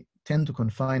 we tend to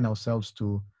confine ourselves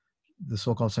to the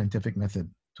so-called scientific method,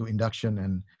 to induction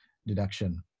and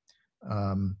deduction.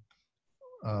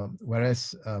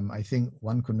 Whereas I think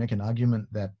one could make an argument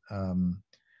that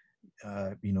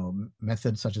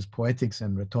methods such as poetics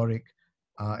and rhetoric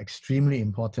are extremely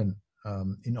important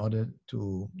in order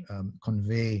to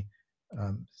convey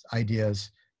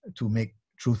ideas, to make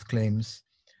truth claims,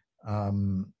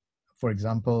 For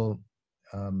example,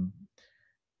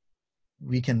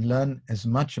 we can learn as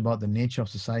much about the nature of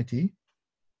society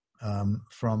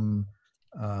from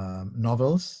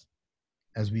novels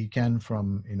as we can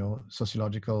from,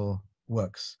 sociological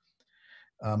works.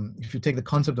 If you take the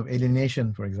concept of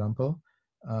alienation, for example,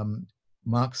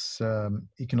 Marx's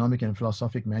economic and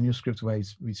philosophic manuscripts, where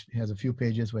he has a few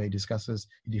pages where he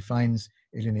defines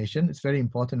alienation. It's very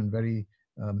important and very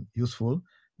useful.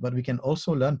 But we can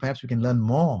also learn, perhaps we can learn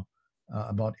more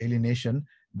about alienation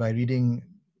by reading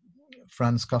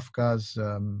Franz Kafka's,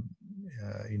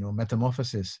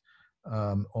 Metamorphosis,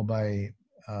 or by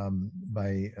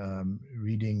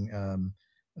reading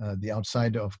The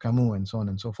Outsider of Camus, and so on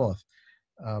and so forth.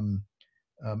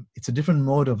 It's a different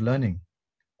mode of learning.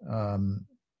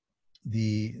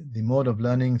 The mode of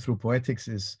learning through poetics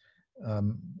is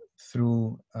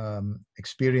through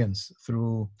experience,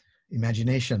 through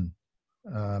imagination,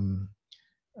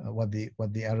 what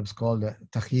the Arabs call the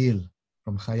takhyil,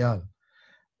 from khayal.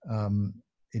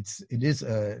 It is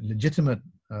a legitimate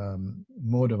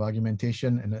mode of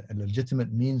argumentation and a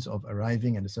legitimate means of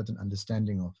arriving at a certain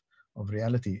understanding of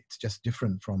reality. It's just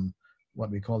different from what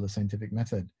we call the scientific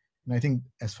method. And I think,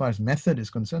 as far as method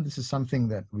is concerned, this is something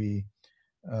that we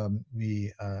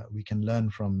can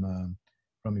learn from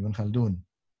Ibn Khaldun.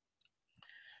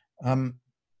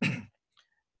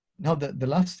 Now, the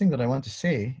last thing that I want to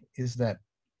say is that,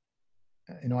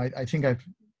 I think I've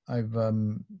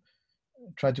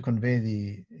tried to convey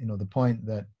the point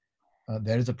that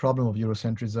there is a problem of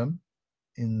Eurocentrism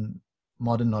in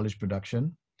modern knowledge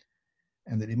production,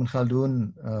 and that Ibn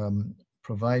Khaldun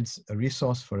provides a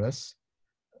resource for us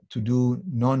to do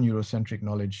non-Eurocentric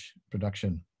knowledge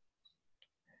production.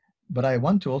 But I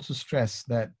want to also stress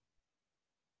that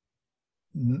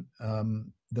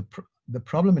the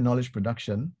problem in knowledge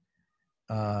production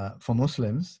for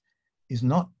Muslims is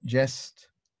not just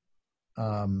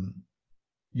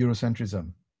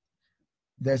Eurocentrism.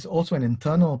 There's also an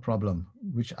internal problem,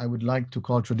 which I would like to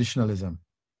call traditionalism.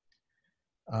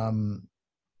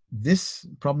 This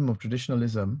problem of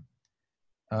traditionalism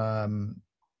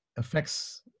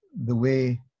affects the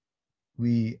way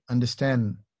we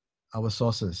understand our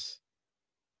sources.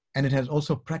 And it has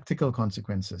also practical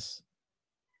consequences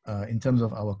in terms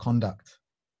of our conduct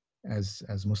as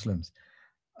Muslims.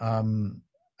 And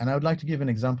I would like to give an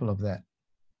example of that.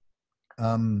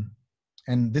 And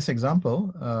this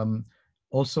example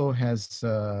also has,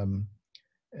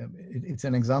 it's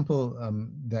an example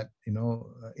that,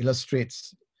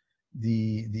 illustrates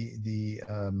the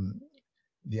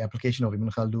application of Ibn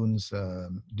Khaldun's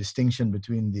distinction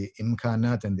between the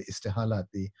imkanat and the istihalat,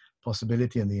 the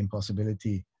possibility and the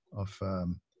impossibility of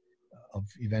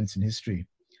events in history.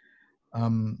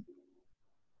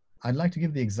 I'd like to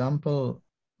give the example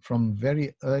from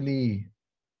very early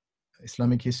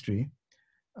Islamic history.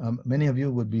 Many of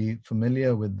you would be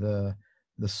familiar with the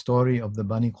story of the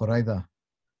Bani Qurayza.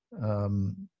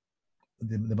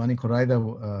 The Bani Qurayza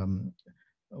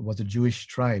was a Jewish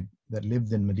tribe that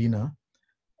lived in Medina.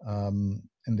 And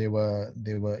they were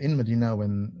in Medina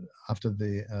after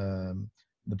the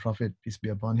Prophet, peace be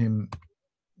upon him,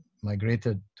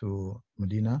 migrated to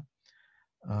Medina.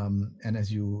 And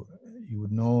as you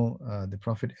would know, the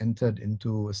Prophet entered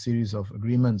into a series of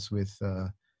agreements with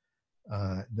the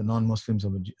non-Muslims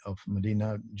of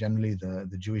Medina, generally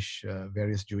the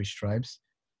various Jewish tribes,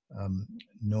 and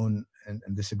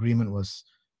this agreement is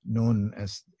known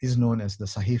as the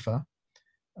Sahifa,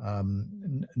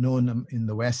 known in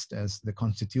the West as the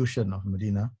Constitution of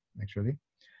Medina, actually.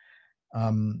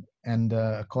 And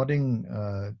according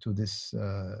to these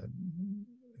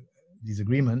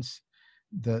agreements,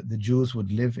 the Jews would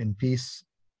live in peace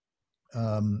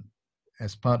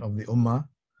as part of the Ummah,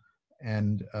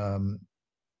 and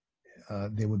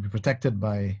they would be protected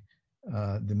by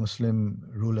the Muslim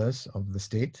rulers of the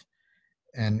state.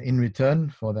 And in return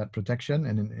for that protection,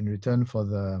 and in return for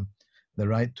the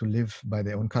right to live by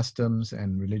their own customs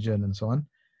and religion and so on,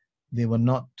 they were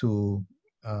not to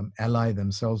ally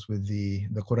themselves with the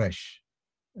Quraysh,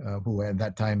 who were at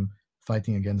that time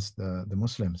fighting against the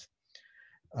Muslims.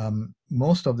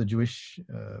 Most of the Jewish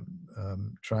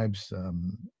tribes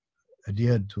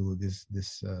adhered to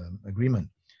this agreement.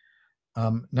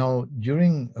 Now,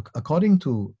 according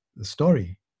to the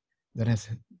story that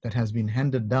has been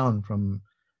handed down from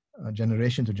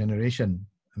generation to generation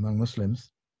among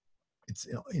Muslims, it's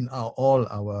in all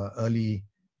our early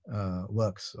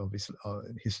works of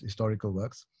historical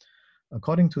works.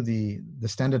 According to the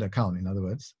standard account, in other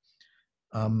words,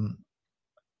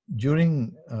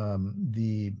 during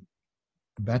the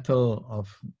Battle of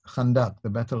Khandaq, the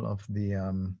Battle of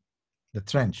the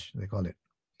trench, they call it,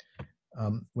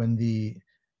 when the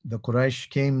Quraysh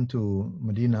came to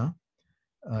Medina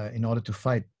in order to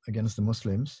fight against the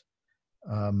Muslims,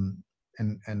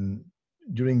 and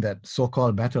during that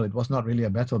so-called battle, it was not really a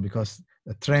battle because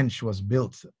a trench was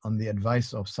built on the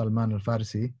advice of Salman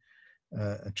al-Farisi.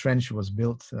 A trench was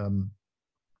built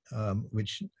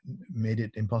which made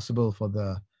it impossible for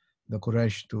the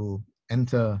Quraysh to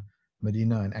enter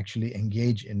Medina and actually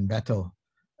engage in battle.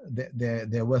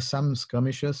 There were some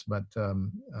skirmishes, but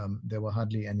there were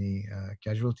hardly any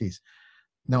casualties.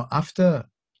 Now, after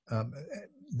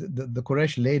the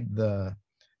Quraysh laid the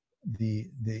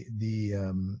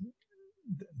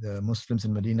Muslims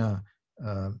in Medina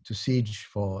to siege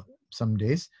for some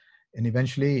days, and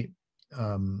eventually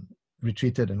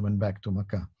retreated and went back to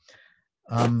Mecca.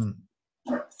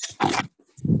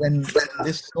 When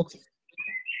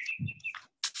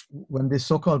this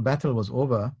so-called battle was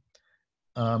over,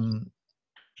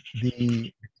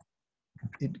 it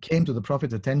came to the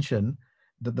Prophet's attention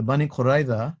that the Bani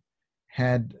Qurayza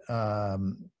had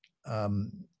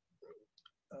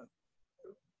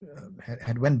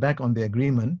went back on the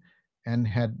agreement and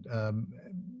had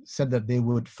said that they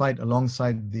would fight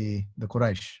alongside the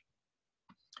Quraysh.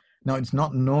 Now, it's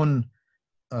not known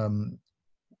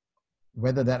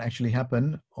whether that actually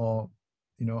happened, or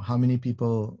how many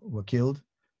people were killed,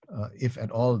 if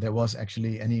at all there was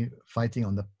actually any fighting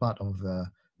on the part of the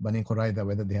Bani Qurayza,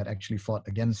 whether they had actually fought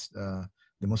against the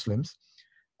Muslims.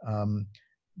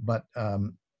 But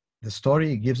the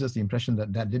story gives us the impression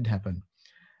that that did happen.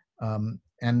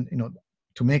 And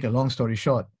to make a long story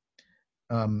short,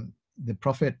 the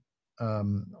Prophet,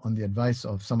 on the advice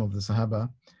of some of the Sahaba,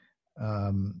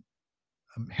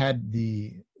 had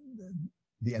the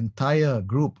entire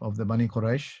group of the Bani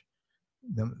Quraysh,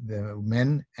 the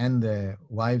men and their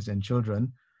wives and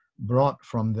children, brought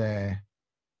from their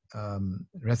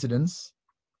residence,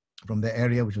 from their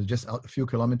area, which was just a few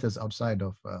kilometers outside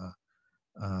of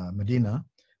Medina,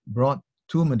 brought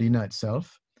to Medina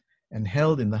itself and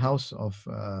held in the house of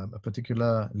a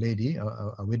particular lady,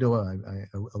 a widow,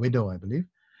 I believe.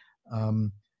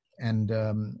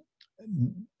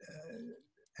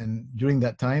 And during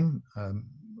that time,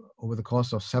 over the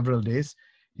course of several days,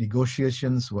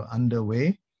 negotiations were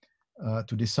underway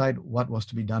to decide what was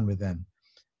to be done with them.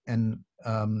 And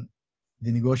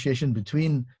the negotiation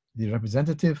between the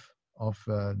representative of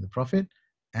the Prophet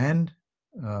and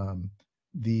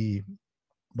the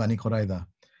Bani Qurayza.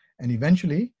 And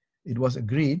eventually, it was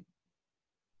agreed,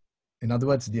 in other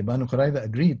words, the Bani Qurayza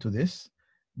agreed to this,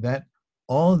 that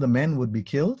all the men would be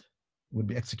killed, would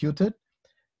be executed,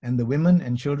 and the women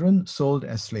and children sold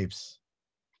as slaves.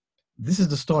 This is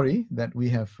the story that we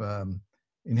have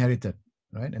inherited,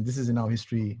 right? And this is in our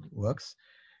history works.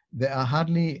 There are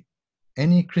hardly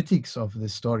any critiques of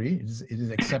this story. It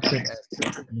is accepted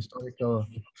as an historical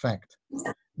fact.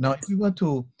 Now, if we were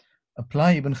to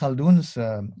apply Ibn Khaldun's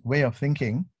way of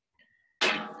thinking,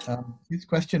 his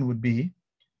question would be,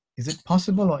 is it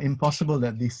possible or impossible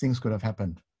that these things could have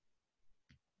happened?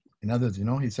 In others,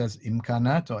 he says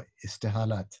imkanat or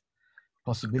istihalat,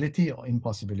 possibility or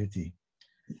impossibility.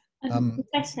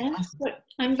 Professor,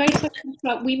 I'm very sorry to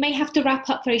interrupt. We may have to wrap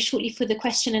up very shortly for the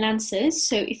question and answers.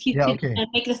 So if you could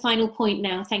make the final point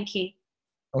now, thank you.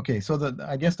 Okay, so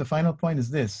I guess the final point is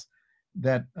this,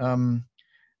 that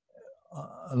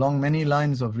along many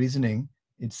lines of reasoning,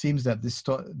 it seems that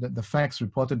that the facts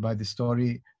reported by this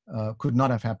story could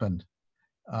not have happened.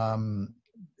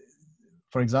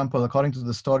 For example, according to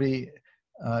the story,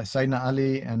 Sayyidina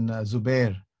Ali and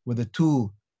Zubair were the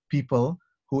two people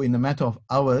who in a matter of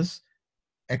hours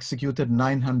executed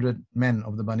 900 men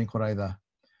of the Bani Qurayza.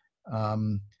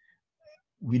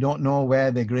 We don't know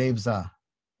where their graves are.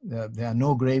 There are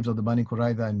no graves of the Bani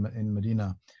Qurayza in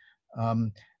Medina.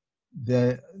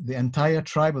 The entire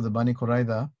tribe of the Bani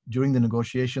Qurayza during the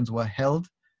negotiations were held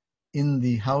in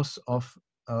the house of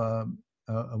a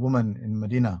woman in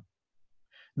Medina.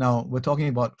 Now, we're talking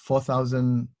about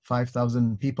 4,000,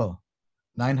 5,000 people,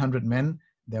 900 men,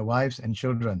 their wives and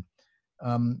children.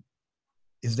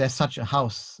 Is there such a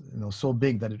house, so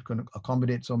big that it can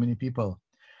accommodate so many people?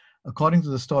 According to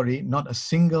the story, not a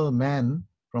single man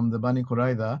from the Bani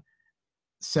Qurayza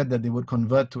said that they would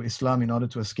convert to Islam in order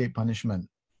to escape punishment.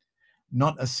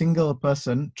 Not a single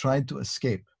person tried to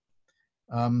escape.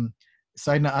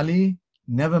 Sayyidina Ali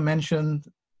never mentioned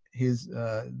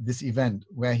this event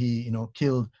where he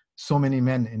killed so many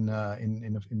men in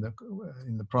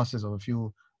the process of a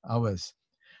few hours.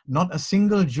 Not a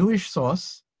single Jewish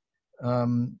source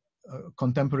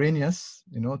contemporaneous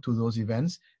to those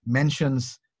events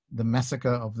mentions the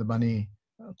massacre of the Bani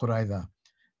Qurayza.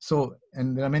 So,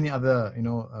 and there are many other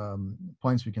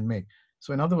points we can make.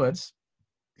 So in other words,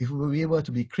 if we were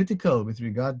to be critical with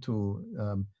regard to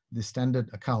the standard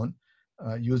account,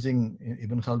 using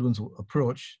Ibn Khaldun's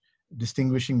approach,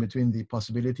 distinguishing between the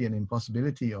possibility and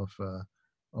impossibility of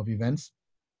events,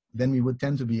 then we would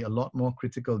tend to be a lot more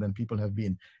critical than people have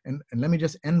been. And let me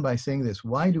just end by saying this.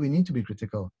 Why do we need to be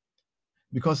critical?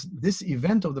 Because this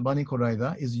event of the Bani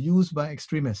Qurayza is used by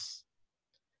extremists.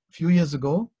 A few years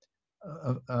ago,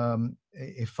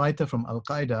 a fighter from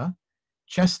Al-Qaeda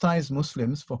chastised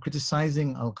Muslims for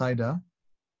criticizing Al-Qaeda,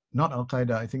 not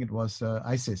Al-Qaeda, I think it was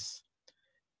ISIS.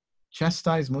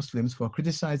 Chastised Muslims for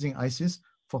criticizing ISIS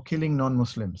for killing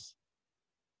non-Muslims,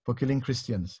 for killing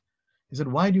Christians. He said,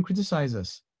 why do you criticize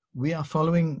us? We are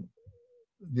following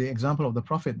the example of the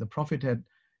Prophet. The Prophet had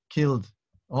killed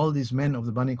all these men of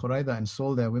the Bani Qurayza and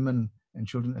sold their women and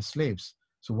children as slaves.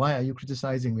 So why are you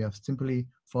criticizing? We are simply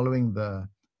following the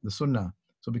Sunnah.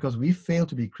 So because we fail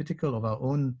to be critical of our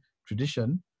own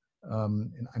tradition,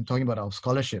 and I'm talking about our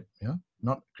scholarship, yeah,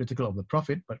 not critical of the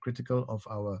Prophet, but critical of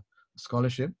our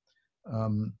scholarship.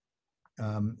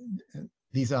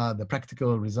 These are the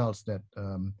practical results that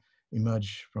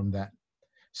emerge from that.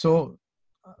 So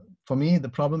for me, the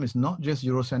problem is not just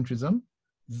Eurocentrism.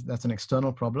 That's an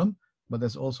external problem, but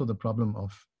there's also the problem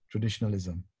of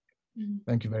traditionalism.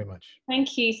 Thank you very much.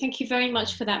 Thank you. Thank you very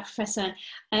much for that, Professor.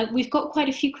 We've got quite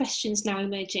a few questions now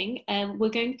emerging. We're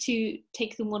going to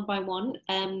take them one by one.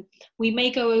 We may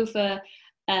go over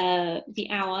the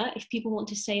hour. If people want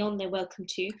to stay on, they're welcome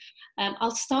to.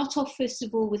 I'll start off, first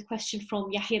of all, with a question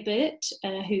from Yahya Burt,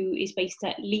 who is based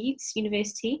at Leeds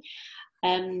University.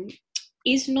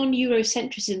 Is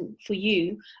non-Eurocentrism for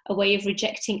you a way of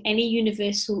rejecting any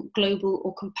universal, global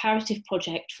or comparative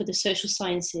project for the social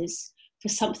sciences for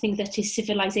something that is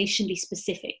civilizationally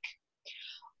specific?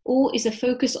 Or is the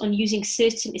focus on using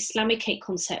certain Islamic hate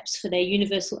concepts for their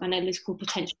universal analytical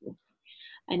potential?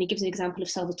 And he gives an example of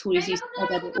Salvatore's use of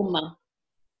Ummah.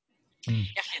 Yahya,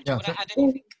 do you want to add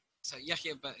anything? So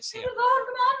Yahya is here.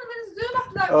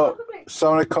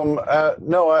 Assalamu alaikum.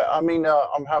 No, I mean,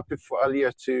 I'm happy for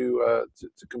Alyaa to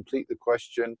complete the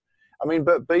question. I mean,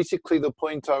 but basically the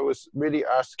point I was really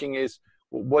asking is,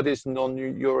 what is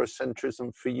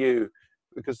non-Eurocentrism for you?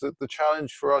 Because the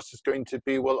challenge for us is going to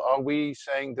be, well, are we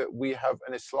saying that we have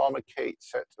an Islamic hate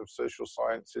set of social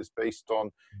sciences based on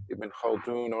Ibn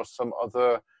Khaldun or some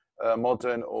other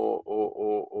modern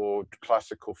or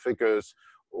classical figures?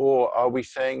 Or are we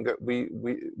saying that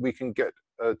we can get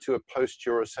to a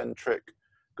post-Eurocentric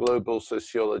global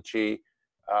sociology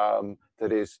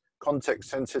that is context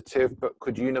sensitive, but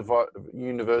could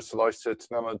universalize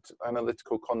certain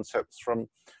analytical concepts from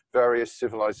various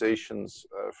civilizations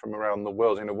from around the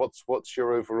world? You know, what's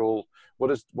your overall, what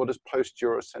does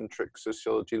post-Eurocentric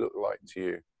sociology look like to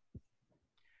you?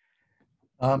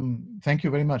 Thank you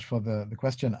very much for the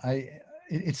question.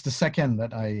 It's the second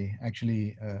that I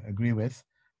actually agree with,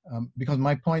 because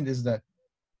my point is that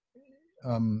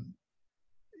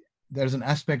there's an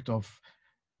aspect of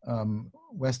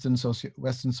Western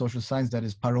social science that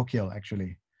is parochial,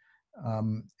 actually,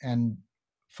 and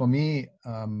for me,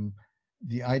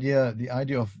 the idea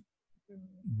of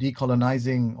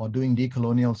decolonizing or doing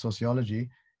decolonial sociology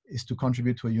is to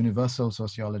contribute to a universal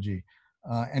sociology,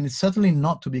 and it's certainly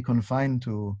not to be confined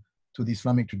to the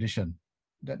Islamic tradition.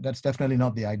 That's definitely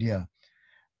not the idea.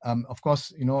 Of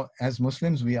course, you know, as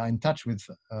Muslims, we are in touch with,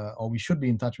 or we should be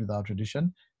in touch with our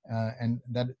tradition, and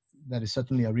that is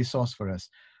certainly a resource for us.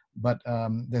 But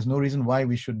there's no reason why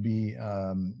we should be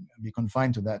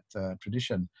confined to that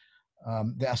tradition.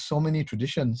 There are so many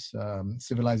traditions,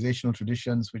 civilizational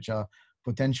traditions, which are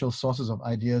potential sources of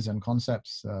ideas and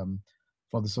concepts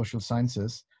for the social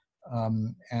sciences,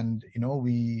 and you know,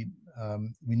 we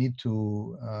need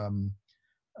to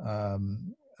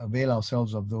avail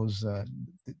ourselves of those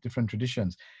different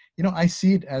traditions. You know, I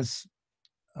see it as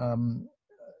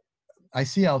I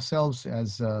see ourselves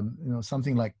as you know,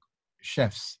 something like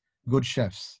chefs, good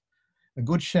chefs. A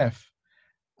good chef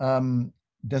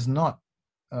does not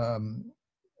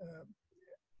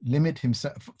limit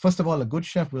himself. First of all, a good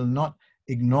chef will not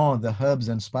ignore the herbs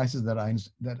and spices that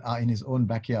are in his own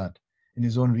backyard, in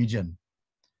his own region,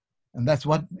 and that's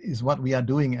what we are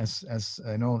doing as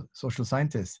you know, social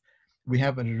scientists. We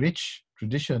have a rich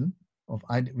tradition of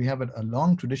we have a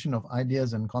long tradition of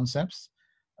ideas and concepts,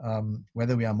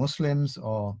 whether we are Muslims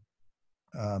or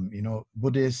you know,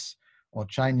 Buddhists or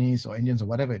Chinese or Indians or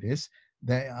whatever it is.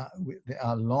 There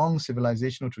are long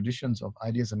civilizational traditions of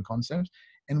ideas and concepts,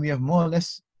 and we have more or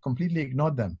less completely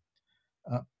ignored them.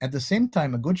 At the same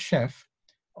time, a good chef,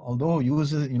 although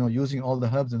using all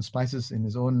the herbs and spices in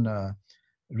his own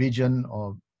region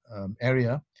or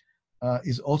area,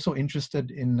 is also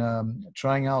interested in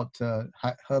trying out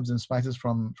herbs and spices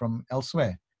from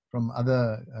elsewhere, from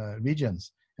other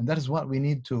regions, and that is what we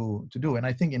need to do. And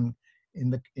I think in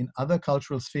other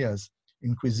cultural spheres,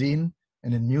 in cuisine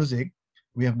and in music,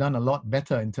 we have done a lot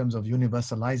better in terms of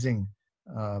universalizing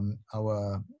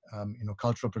our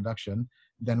cultural production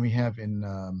than we have in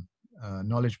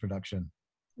knowledge production.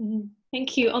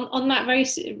 Thank you. On that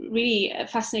really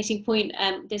fascinating point,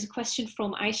 there's a question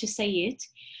from Aisha Sayed.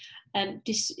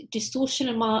 Distortion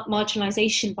and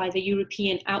marginalization by the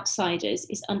European outsiders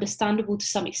is understandable to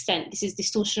some extent. This is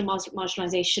distortion and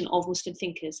marginalization of Muslim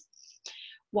thinkers.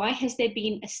 Why has there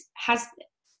been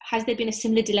a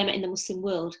similar dilemma in the Muslim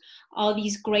world? Are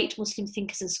these great Muslim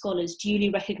thinkers and scholars duly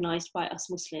recognized by us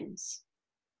Muslims?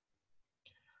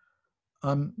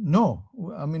 No,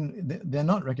 I mean, they're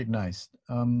not recognized.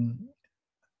 I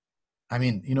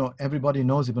mean, everybody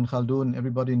knows Ibn Khaldun,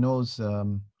 everybody knows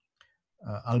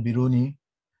Al-Biruni,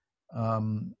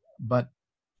 but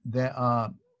there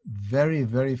are very,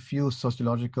 very few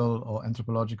sociological or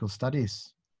anthropological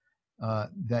studies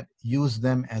that use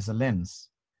them as a lens.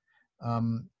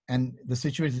 And the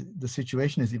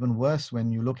situation is even worse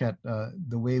when you look at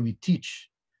the way we teach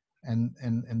and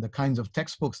the kinds of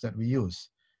textbooks that we use.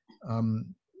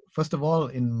 First of all,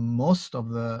 in most of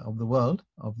the world,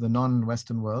 of the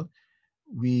non-Western world,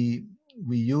 we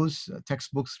use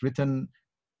textbooks written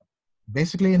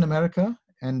basically in America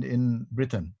and in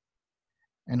Britain.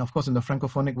 And of course, in the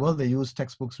Francophonic world, they use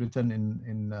textbooks written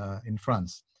in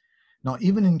France. Now,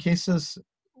 even in cases,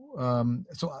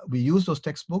 so we use those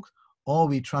textbooks, or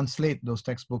we translate those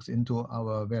textbooks into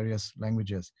our various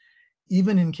languages.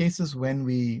 Even in cases when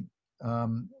we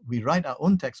write our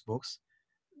own textbooks,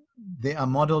 they are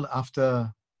modeled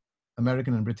after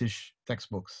American and British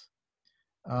textbooks.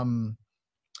 Let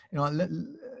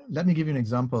me give you an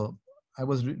example. I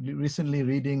was recently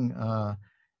reading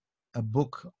a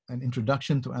book, an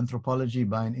introduction to anthropology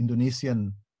by an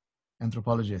Indonesian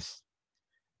anthropologist.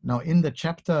 Now, in the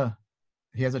chapter,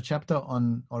 he has a chapter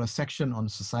on, or a section on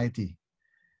society.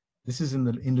 This is in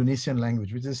the Indonesian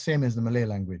language, which is the same as the Malay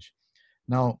language.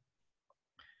 Now,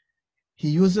 he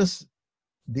uses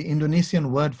the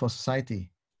Indonesian word for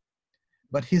society,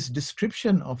 but his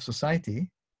description of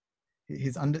society,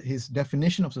 his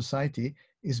definition of society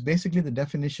is basically the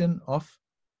definition of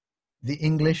the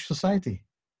English society.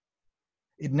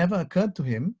 It never occurred to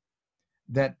him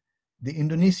that the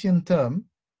Indonesian term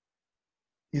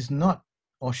is not,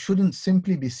 or shouldn't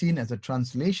simply be seen as a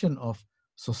translation of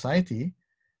society,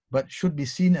 but should be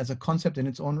seen as a concept in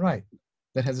its own right,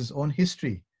 that has its own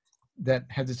history, that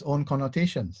has its own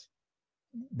connotations.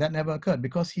 That never occurred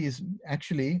because he is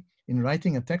actually, in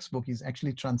writing a textbook, he's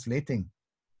actually translating.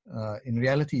 In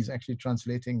reality, he's actually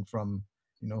translating from,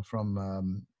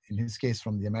 in his case,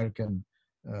 from the American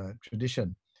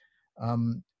tradition.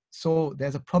 So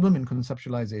there's a problem in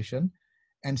conceptualization,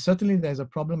 and certainly there's a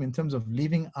problem in terms of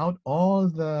leaving out all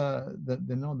the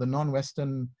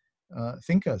non-Western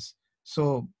thinkers.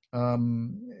 So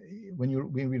when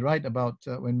we write about,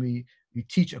 when we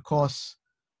teach a course,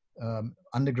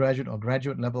 undergraduate or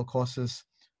graduate level courses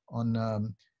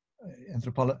on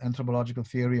anthropological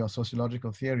theory or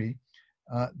sociological theory,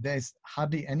 there's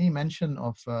hardly any mention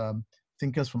of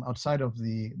thinkers from outside of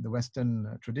the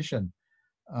Western tradition.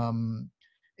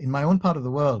 In my own part of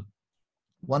the world,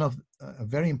 one of a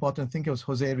very important thinker was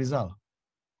Jose Rizal.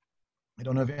 I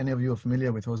don't know if any of you are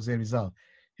familiar with Jose Rizal.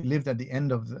 He lived at the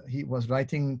end of he was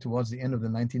writing towards the end of the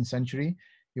 19th century.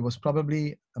 He was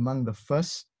probably among the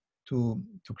first to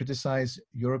criticize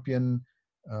European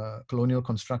colonial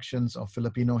constructions of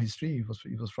Filipino history.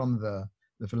 He was from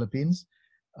the Philippines.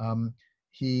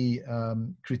 He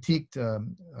critiqued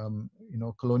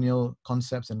colonial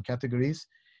concepts and categories.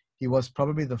 He was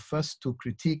probably the first to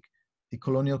critique the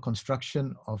colonial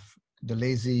construction of the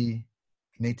lazy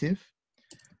native.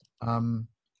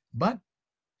 But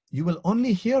you will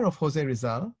only hear of Jose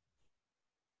Rizal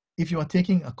if you are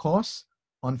taking a course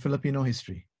on Filipino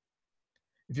history.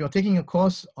 If you are taking a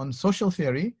course on social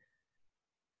theory,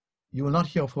 you will not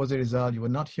hear of Jose Rizal, you will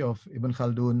not hear of Ibn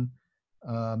Khaldun,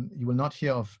 you will not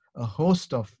hear of a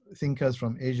host of thinkers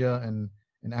from Asia and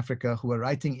Africa who were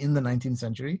writing in the 19th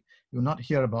century. You will not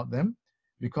hear about them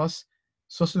because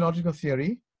sociological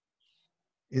theory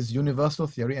is universal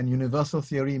theory, and universal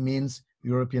theory means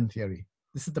European theory.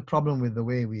 This is the problem with the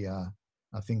way we are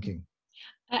thinking.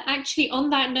 Actually, on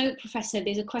that note, Professor,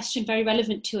 there's a question very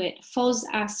relevant to it. Foz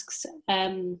asks,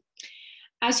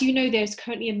 as you know, there's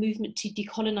currently a movement to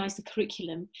decolonize the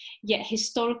curriculum, yet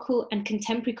historical and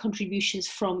contemporary contributions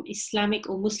from Islamic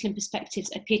or Muslim perspectives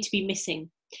appear to be missing.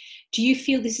 Do you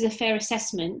feel this is a fair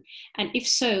assessment? And if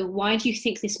so, why do you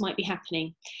think this might be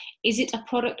happening? Is it a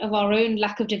product of our own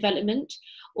lack of development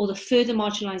or the further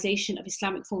marginalization of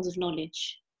Islamic forms of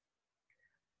knowledge?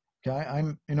 Okay,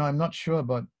 I'm not sure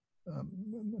about,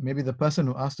 maybe the person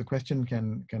who asked the question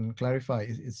can clarify.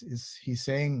 Is he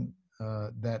saying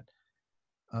that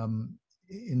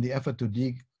in the effort to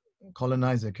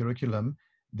decolonize the curriculum,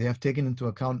 they have taken into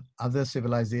account other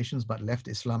civilizations but left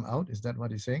Islam out? Is that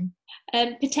what he's saying?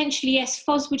 Potentially, yes.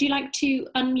 Foz, would you like to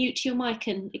unmute your mic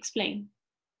and explain?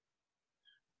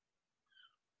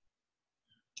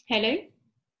 Hello?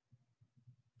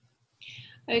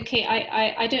 Okay,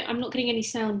 I'm not getting any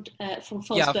sound from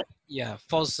Foz. Yeah, but yeah,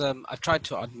 Foz. I've tried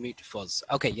to unmute Foz.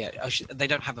 Okay, yeah, they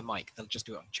don't have a mic. They'll just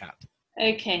do it on chat.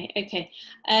 Okay.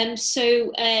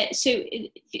 So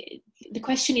the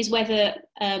question is whether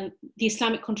the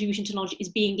Islamic contribution to knowledge is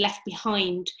being left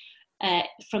behind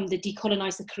from the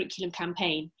Decolonize the Curriculum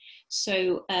campaign.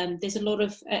 So there's a lot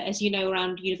of, as you know,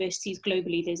 around universities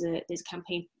globally, there's a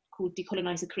campaign called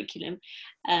Decolonize the Curriculum,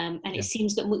 and it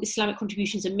seems that Islamic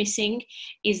contributions are missing.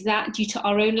 Is that due to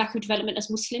our own lack of development as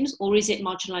Muslims, or is it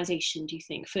marginalization, do you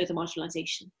think, further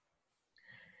marginalization?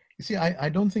 You see, I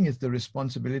don't think it's the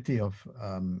responsibility of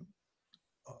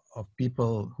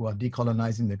people who are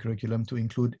decolonizing the curriculum to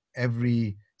include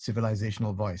every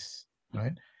civilizational voice,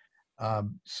 right?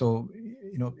 So,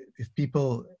 if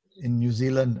people in New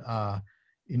Zealand are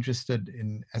interested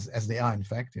in, as they are, in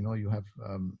fact, you have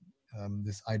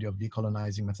this idea of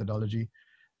decolonizing methodology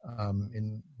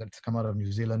that's come out of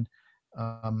New Zealand.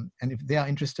 And if they are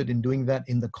interested in doing that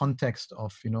in the context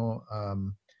of,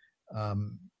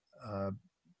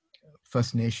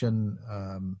 First Nation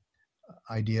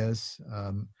ideas,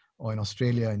 or in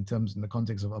Australia in the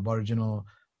context of Aboriginal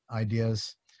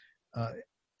ideas,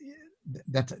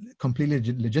 that's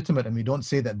completely legitimate, and we don't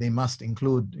say that they must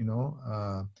include,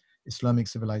 Islamic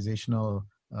civilizational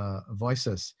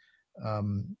voices.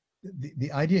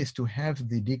 The idea is to have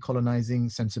the decolonizing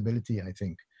sensibility, I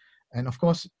think. And of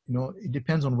course, it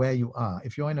depends on where you are.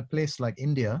 If you're in a place like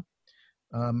India,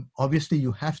 obviously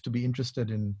you have to be interested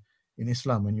in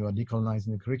Islam when you are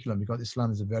decolonizing the curriculum, because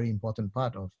Islam is a very important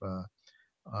part of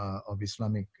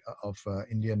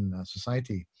Indian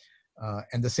society.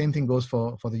 And the same thing goes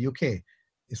for the UK.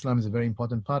 Islam is a very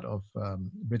important part of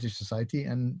British society,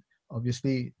 and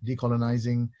obviously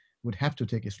decolonizing would have to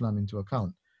take Islam into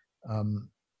account. And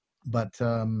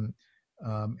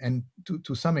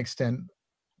to some extent,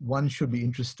 one should be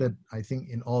interested, I think,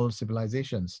 in all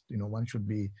civilizations. One should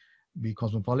be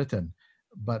cosmopolitan,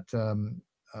 but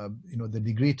the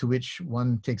degree to which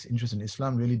one takes interest in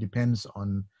Islam really depends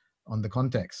on the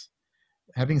context.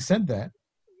 Having said that,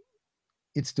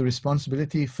 it's the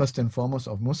responsibility first and foremost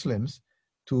of Muslims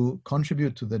to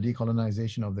contribute to the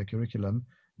decolonization of the curriculum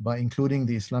by including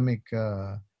the Islamic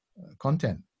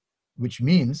content, which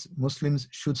means Muslims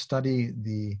should study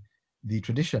the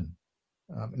tradition.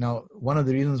 Now, one of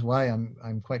the reasons why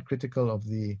I'm quite critical of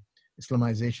the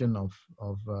Islamization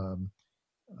of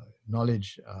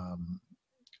knowledge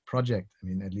project, I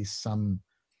mean, at least some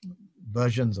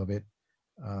versions of it,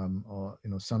 or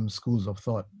some schools of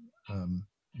thought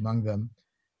among them,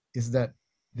 is that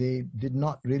they did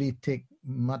not really take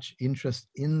much interest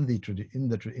in the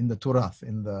turath,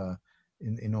 in the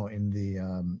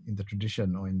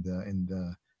tradition, or in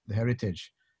the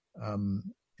heritage.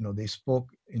 They spoke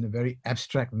in a very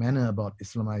abstract manner about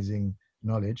Islamizing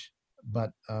knowledge,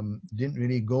 but didn't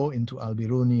really go into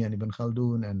Al-Biruni and Ibn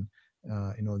Khaldun and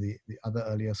the other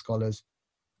earlier scholars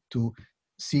to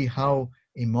see how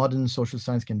a modern social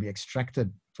science can be extracted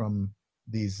from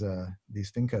these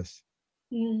thinkers.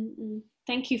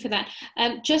 Thank you for that.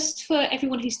 Just for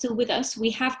everyone who's still with us,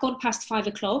 we have gone past 5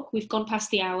 o'clock. We've gone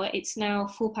past the hour. It's now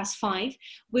 5:04.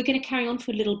 We're going to carry on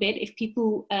for a little bit. If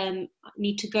people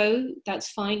need to go, that's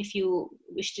fine. If you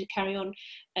wish to carry on,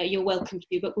 you're welcome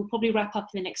to, but we'll probably wrap up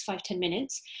in the next 5-10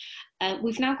 minutes.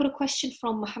 We've now got a question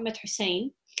from Mohammed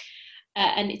Hussein.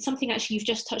 And it's something actually you've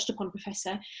just touched upon,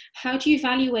 Professor. How do you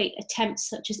evaluate attempts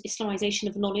such as Islamization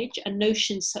of knowledge and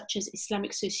notions such as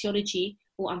Islamic sociology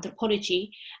or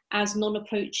anthropology as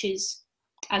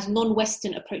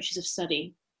non-Western approaches of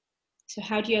study? So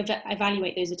how do you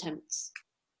evaluate those attempts?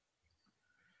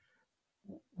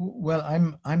 Well,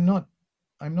 I'm not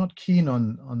keen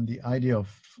on the idea of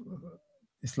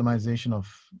Islamization of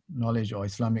knowledge or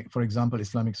Islamic, for example,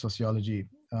 Islamic sociology.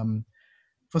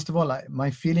 First of all,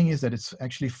 my feeling is that it's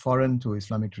actually foreign to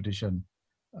Islamic tradition.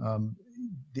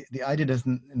 The idea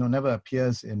doesn't, never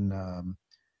appears in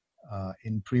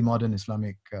pre-modern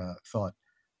Islamic thought.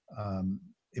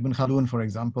 Ibn Khaldun, for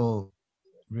example,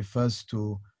 refers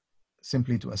to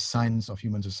simply to a science of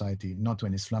human society, not to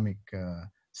an Islamic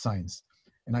science.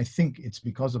 And I think it's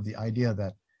because of the idea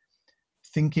that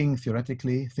thinking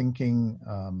theoretically, thinking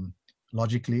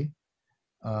logically,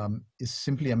 is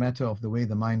simply a matter of the way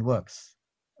the mind works.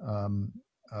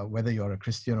 Whether you're a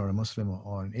Christian or a Muslim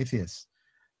or an atheist.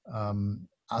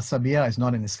 Asabiyya is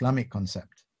not an Islamic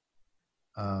concept.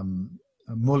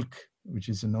 Mulk, which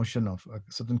is a notion of a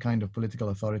certain kind of political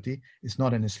authority, is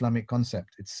not an Islamic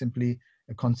concept. It's simply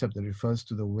a concept that refers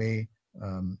to the way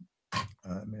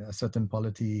a certain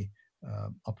polity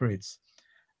operates.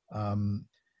 And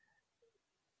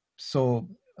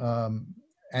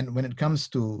when it comes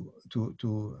to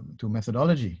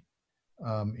methodology,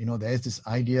 there is this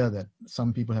idea that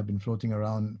some people have been floating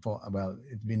around for, well,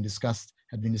 had been discussed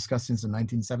since the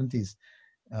 1970s,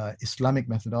 Islamic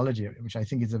methodology, which I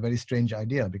think is a very strange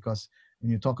idea, because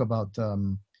when you talk about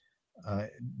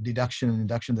deduction and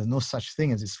induction, there's no such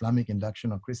thing as Islamic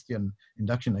induction or Christian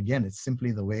induction. Again, it's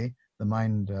simply the way the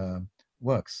mind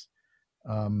works.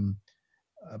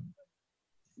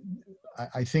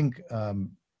 I think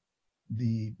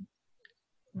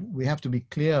we have to be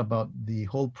clear about the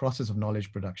whole process of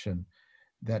knowledge production,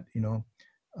 that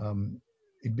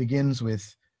it begins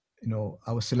with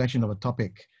our selection of a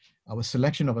topic, our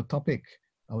selection of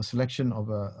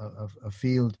a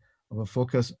field, of a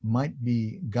focus might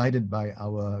be guided by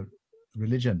our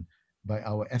religion, by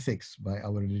our ethics, by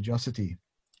our religiosity.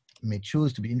 We may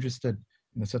choose to be interested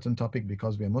in a certain topic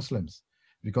because we are Muslims,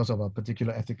 because of our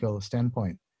particular ethical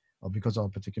standpoint, or because of our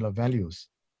particular values.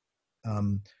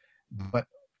 But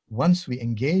once we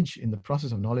engage in the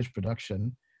process of knowledge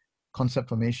production, concept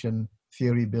formation,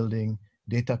 theory building,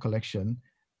 data collection,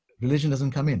 religion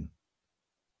doesn't come in.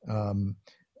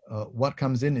 What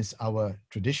comes in is our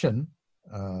tradition,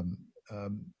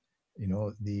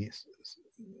 the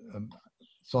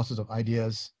sources of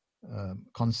ideas,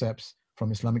 concepts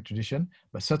from Islamic tradition,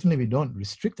 but certainly we don't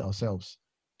restrict ourselves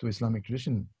to Islamic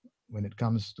tradition when it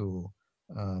comes to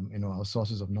our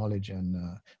sources of knowledge and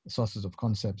sources of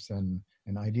concepts and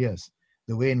ideas.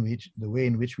 The way in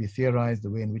which we theorize, the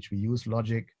way in which we use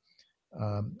logic,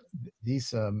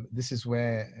 this is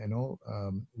where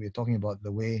we're talking about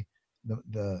the way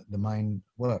the mind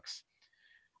works.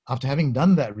 After having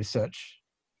done that research,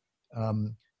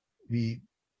 we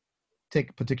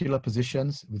take particular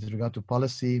positions with regard to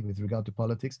policy, with regard to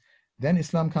politics. Then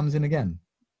Islam comes in again.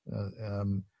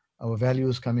 Our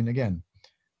values come in again.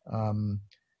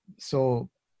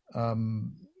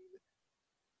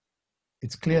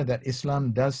 It's clear that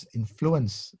Islam does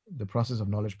influence the process of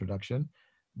knowledge production,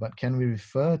 but can we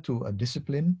refer to a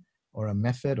discipline or a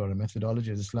method or a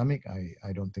methodology as Islamic?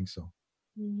 I don't think so.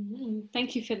 Mm-hmm.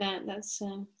 Thank you for that.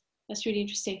 That's really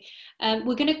interesting.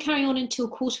 We're going to carry on until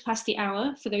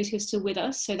 1:15 for those who are still with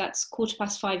us. So that's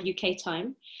 5:15 UK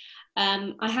time.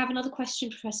 I have another question,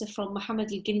 Professor, from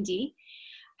Mohammed Al-Gindi.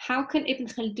 How can Ibn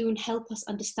Khaldun help us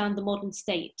understand the modern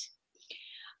state?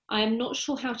 I am not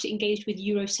sure how to engage with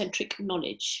Eurocentric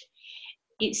knowledge.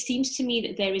 It seems to me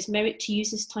that there is merit to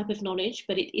use this type of knowledge,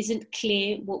 but it isn't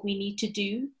clear what we need to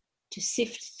do to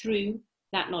sift through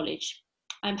that knowledge.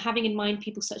 I'm having in mind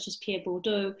people such as Pierre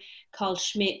Bourdieu, Carl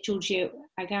Schmitt, Giorgio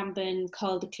Agamben,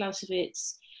 Carl van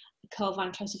Clausewitz,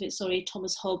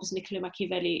 Thomas Hobbes, Niccolo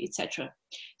Machiavelli, etc.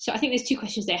 So I think there's two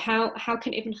questions there. How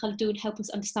can Ibn Khaldun help us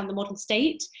understand the modern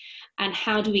state, and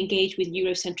how do we engage with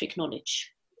Eurocentric knowledge?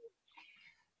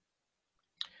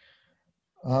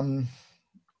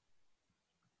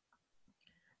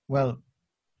 Well,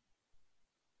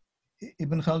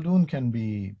 Ibn Khaldun can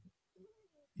be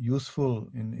useful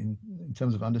in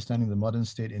terms of understanding the modern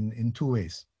state in two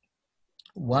ways.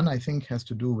 One, I think, has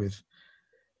to do with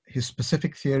his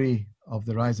specific theory of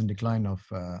the rise and decline of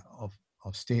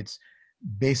states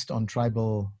based on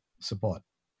tribal support.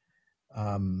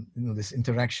 This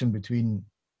interaction between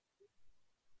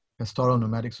pastoral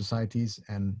nomadic societies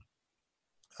and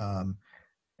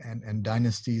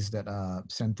dynasties that are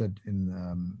centered in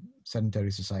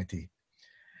sedentary society.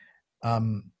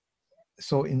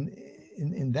 So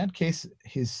in that case,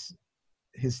 his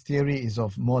theory is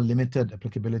of more limited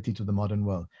applicability to the modern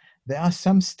world. There are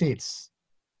some states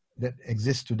that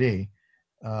exist today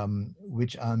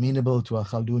which are amenable to a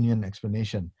Khaldunian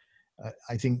explanation.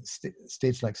 I think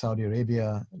states like Saudi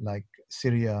Arabia, like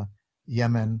Syria,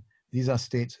 Yemen, these are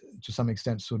states, to some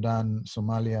extent, Sudan,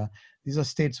 Somalia, these are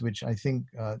states which I think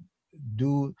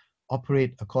do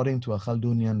operate according to a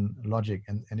Khaldunian logic,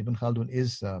 and Ibn Khaldun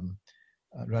is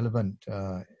relevant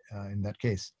in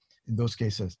those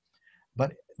cases.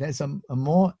 But there's a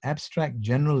more abstract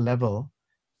general level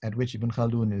at which Ibn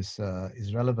Khaldun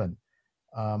is relevant.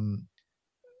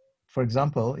 for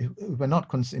example, if we're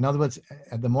not, in other words,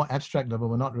 at the more abstract level,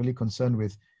 we're not really concerned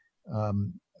with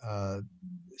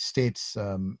states,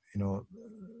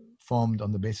 formed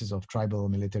on the basis of tribal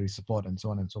military support and so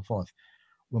on and so forth.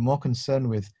 We're more concerned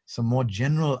with some more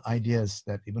general ideas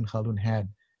that Ibn Khaldun had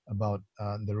about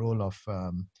the role of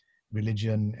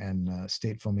religion and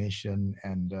state formation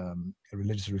and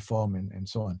religious reform and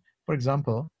so on. For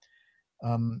example,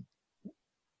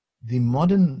 the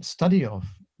modern study of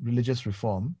religious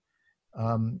reform,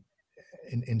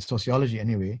 in sociology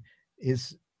anyway,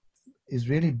 is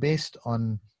really based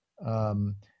on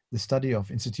the study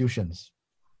of institutions,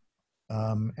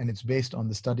 and it's based on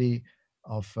the study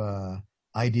of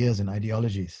ideas and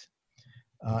ideologies.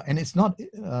 And it's not,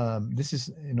 this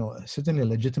is certainly a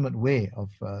legitimate way of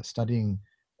studying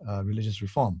religious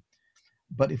reform.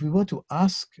 But if we were to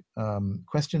ask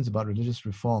questions about religious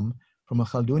reform from a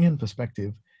Khaldunian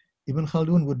perspective, Ibn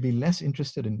Khaldun would be less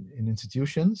interested in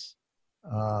institutions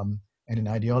and in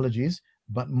ideologies,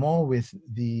 but more with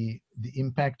the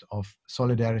impact of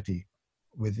solidarity,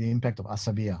 with the impact of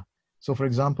asabiya. So for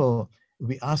example,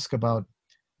 we ask about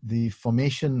the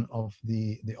formation of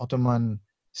the Ottoman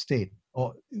state,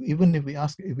 or even if we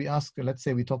ask, let's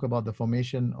say we talk about the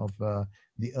formation of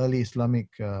the early Islamic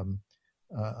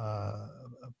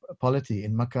polity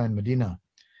in Makkah and Medina.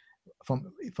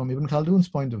 From Ibn Khaldun's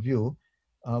point of view,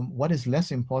 what is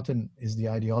less important is the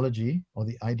ideology or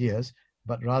the ideas,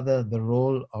 but rather the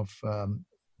role of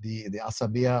the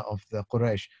asabiya of the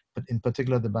Quraysh, but in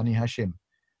particular the Bani Hashim,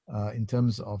 in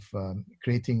terms of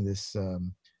creating this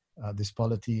this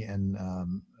polity and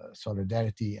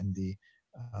solidarity and the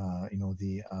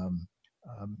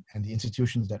and the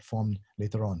institutions that formed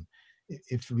later on.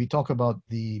 If we talk about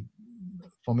the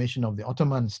formation of the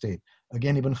Ottoman state,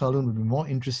 again, Ibn Khaldun would be more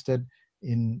interested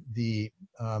in the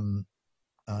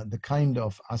kind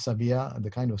of asabiya, the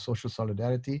kind of social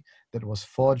solidarity that was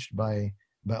forged by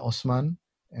Osman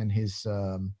and his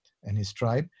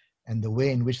tribe, and the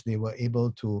way in which they were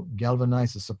able to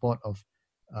galvanize the support of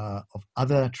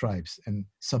other tribes and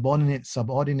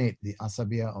subordinate the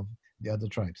asabiya of the other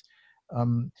tribes.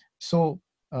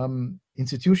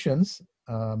 Institutions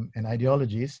and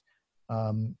ideologies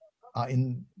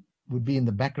would be in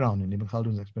the background in Ibn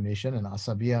Khaldun's explanation, and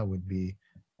asabiya would be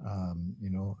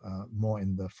more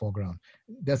in the foreground.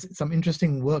 There's some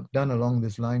interesting work done along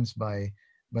these lines by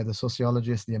the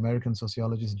sociologist, the American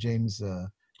sociologist James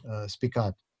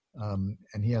Spicard,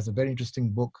 and he has a very interesting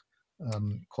book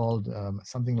called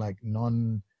something like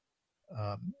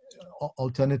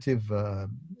alternative.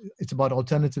 It's about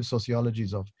alternative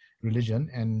sociologies of religion,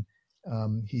 and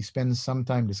he spends some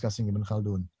time discussing Ibn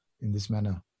Khaldun in this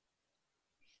manner.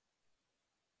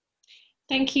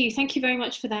 Thank you very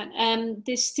much for that.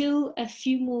 There's still a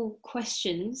few more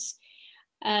questions,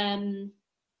 but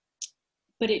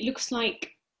it looks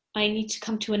like I need to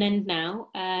come to an end now.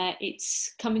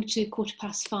 It's coming to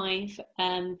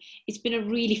 5:15. It's been a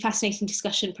really fascinating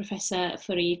discussion, Professor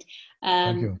Farid.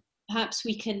 Thank you. Perhaps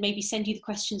we can maybe send you the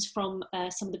questions from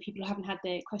some of the people who haven't had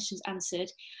their questions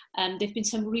answered. There've been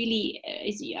some really,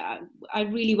 I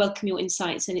really welcome your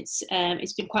insights, and it's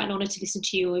been quite an honor to listen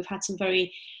to you. We've had some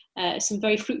very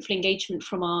fruitful engagement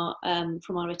from our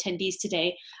attendees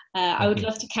today. I would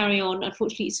love to carry on.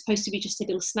 Unfortunately, it's supposed to be just a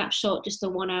little snapshot, just a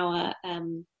 1 hour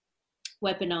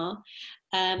webinar.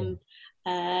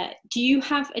 Do you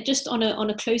have, just on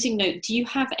a closing note, do you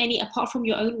have any, apart from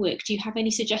your own work, do you have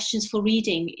any suggestions for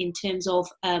reading in terms of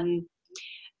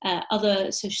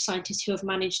other social scientists who have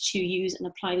managed to use and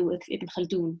apply the work of Ibn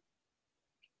Khaldun?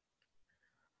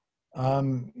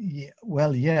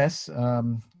 Well, yes,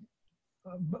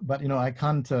 but I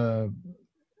can't. There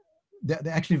are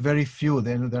actually very few.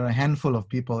 There are a handful of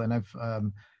people, and I've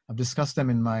discussed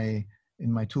them in my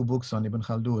 2 books on Ibn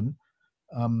Khaldun.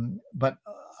 But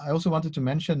I also wanted to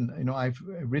mention, I've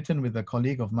written with a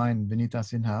colleague of mine, Vinita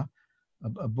Sinha,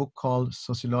 a book called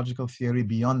Sociological Theory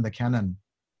Beyond the Canon,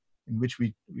 in which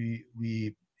we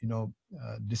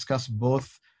discuss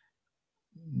both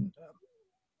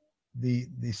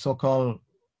the so-called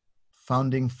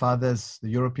founding fathers, the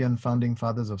European founding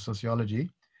fathers of sociology,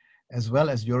 as well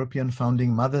as European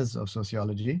founding mothers of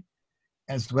sociology,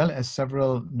 as well as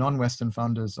several non-Western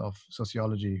founders of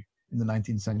sociology in the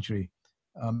 19th century.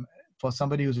 For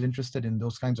somebody who's interested in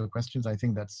those kinds of questions, I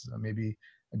think that's maybe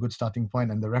a good starting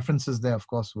point. And the references there, of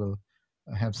course, will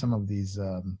have some of these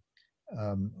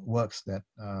works that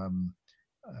are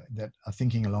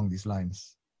thinking along these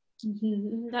lines.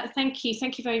 Thank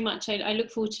you very much. I look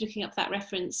forward to looking up that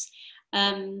reference,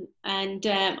 and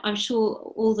I'm sure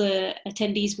all the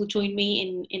attendees will join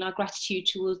me in our gratitude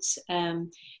towards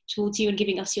you and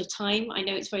giving us your time. I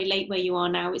know it's very late where you are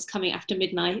now. It's coming after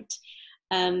midnight.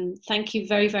 Thank you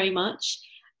very much,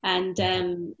 and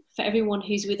for everyone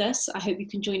who's with us, I hope you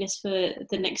can join us for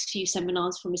the next few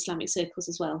seminars from Islamic circles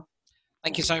as well.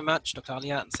 Thank you so much, Dr.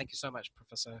 Alyaa, and thank you so much,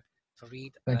 Professor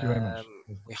Farid. Thank you very much.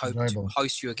 We hope to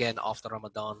host you again after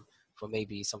Ramadan for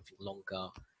maybe something longer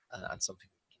and something,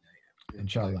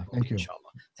 Inshallah. Thank you.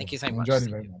 Inshallah. Thank you so much. Enjoyed it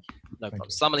very much. No problem.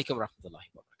 Assalamu alaikum wa rahmatullahi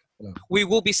wa barakatuh. We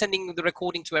will be sending the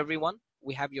recording to everyone.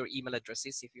 We have your email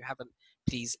addresses. If you haven't,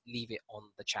 please leave it on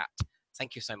the chat.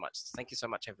 Thank you so much. Thank you so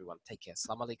much, everyone. Take care.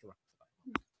 Assalamu alaikum wa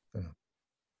rahmatullahi wa barakatuh.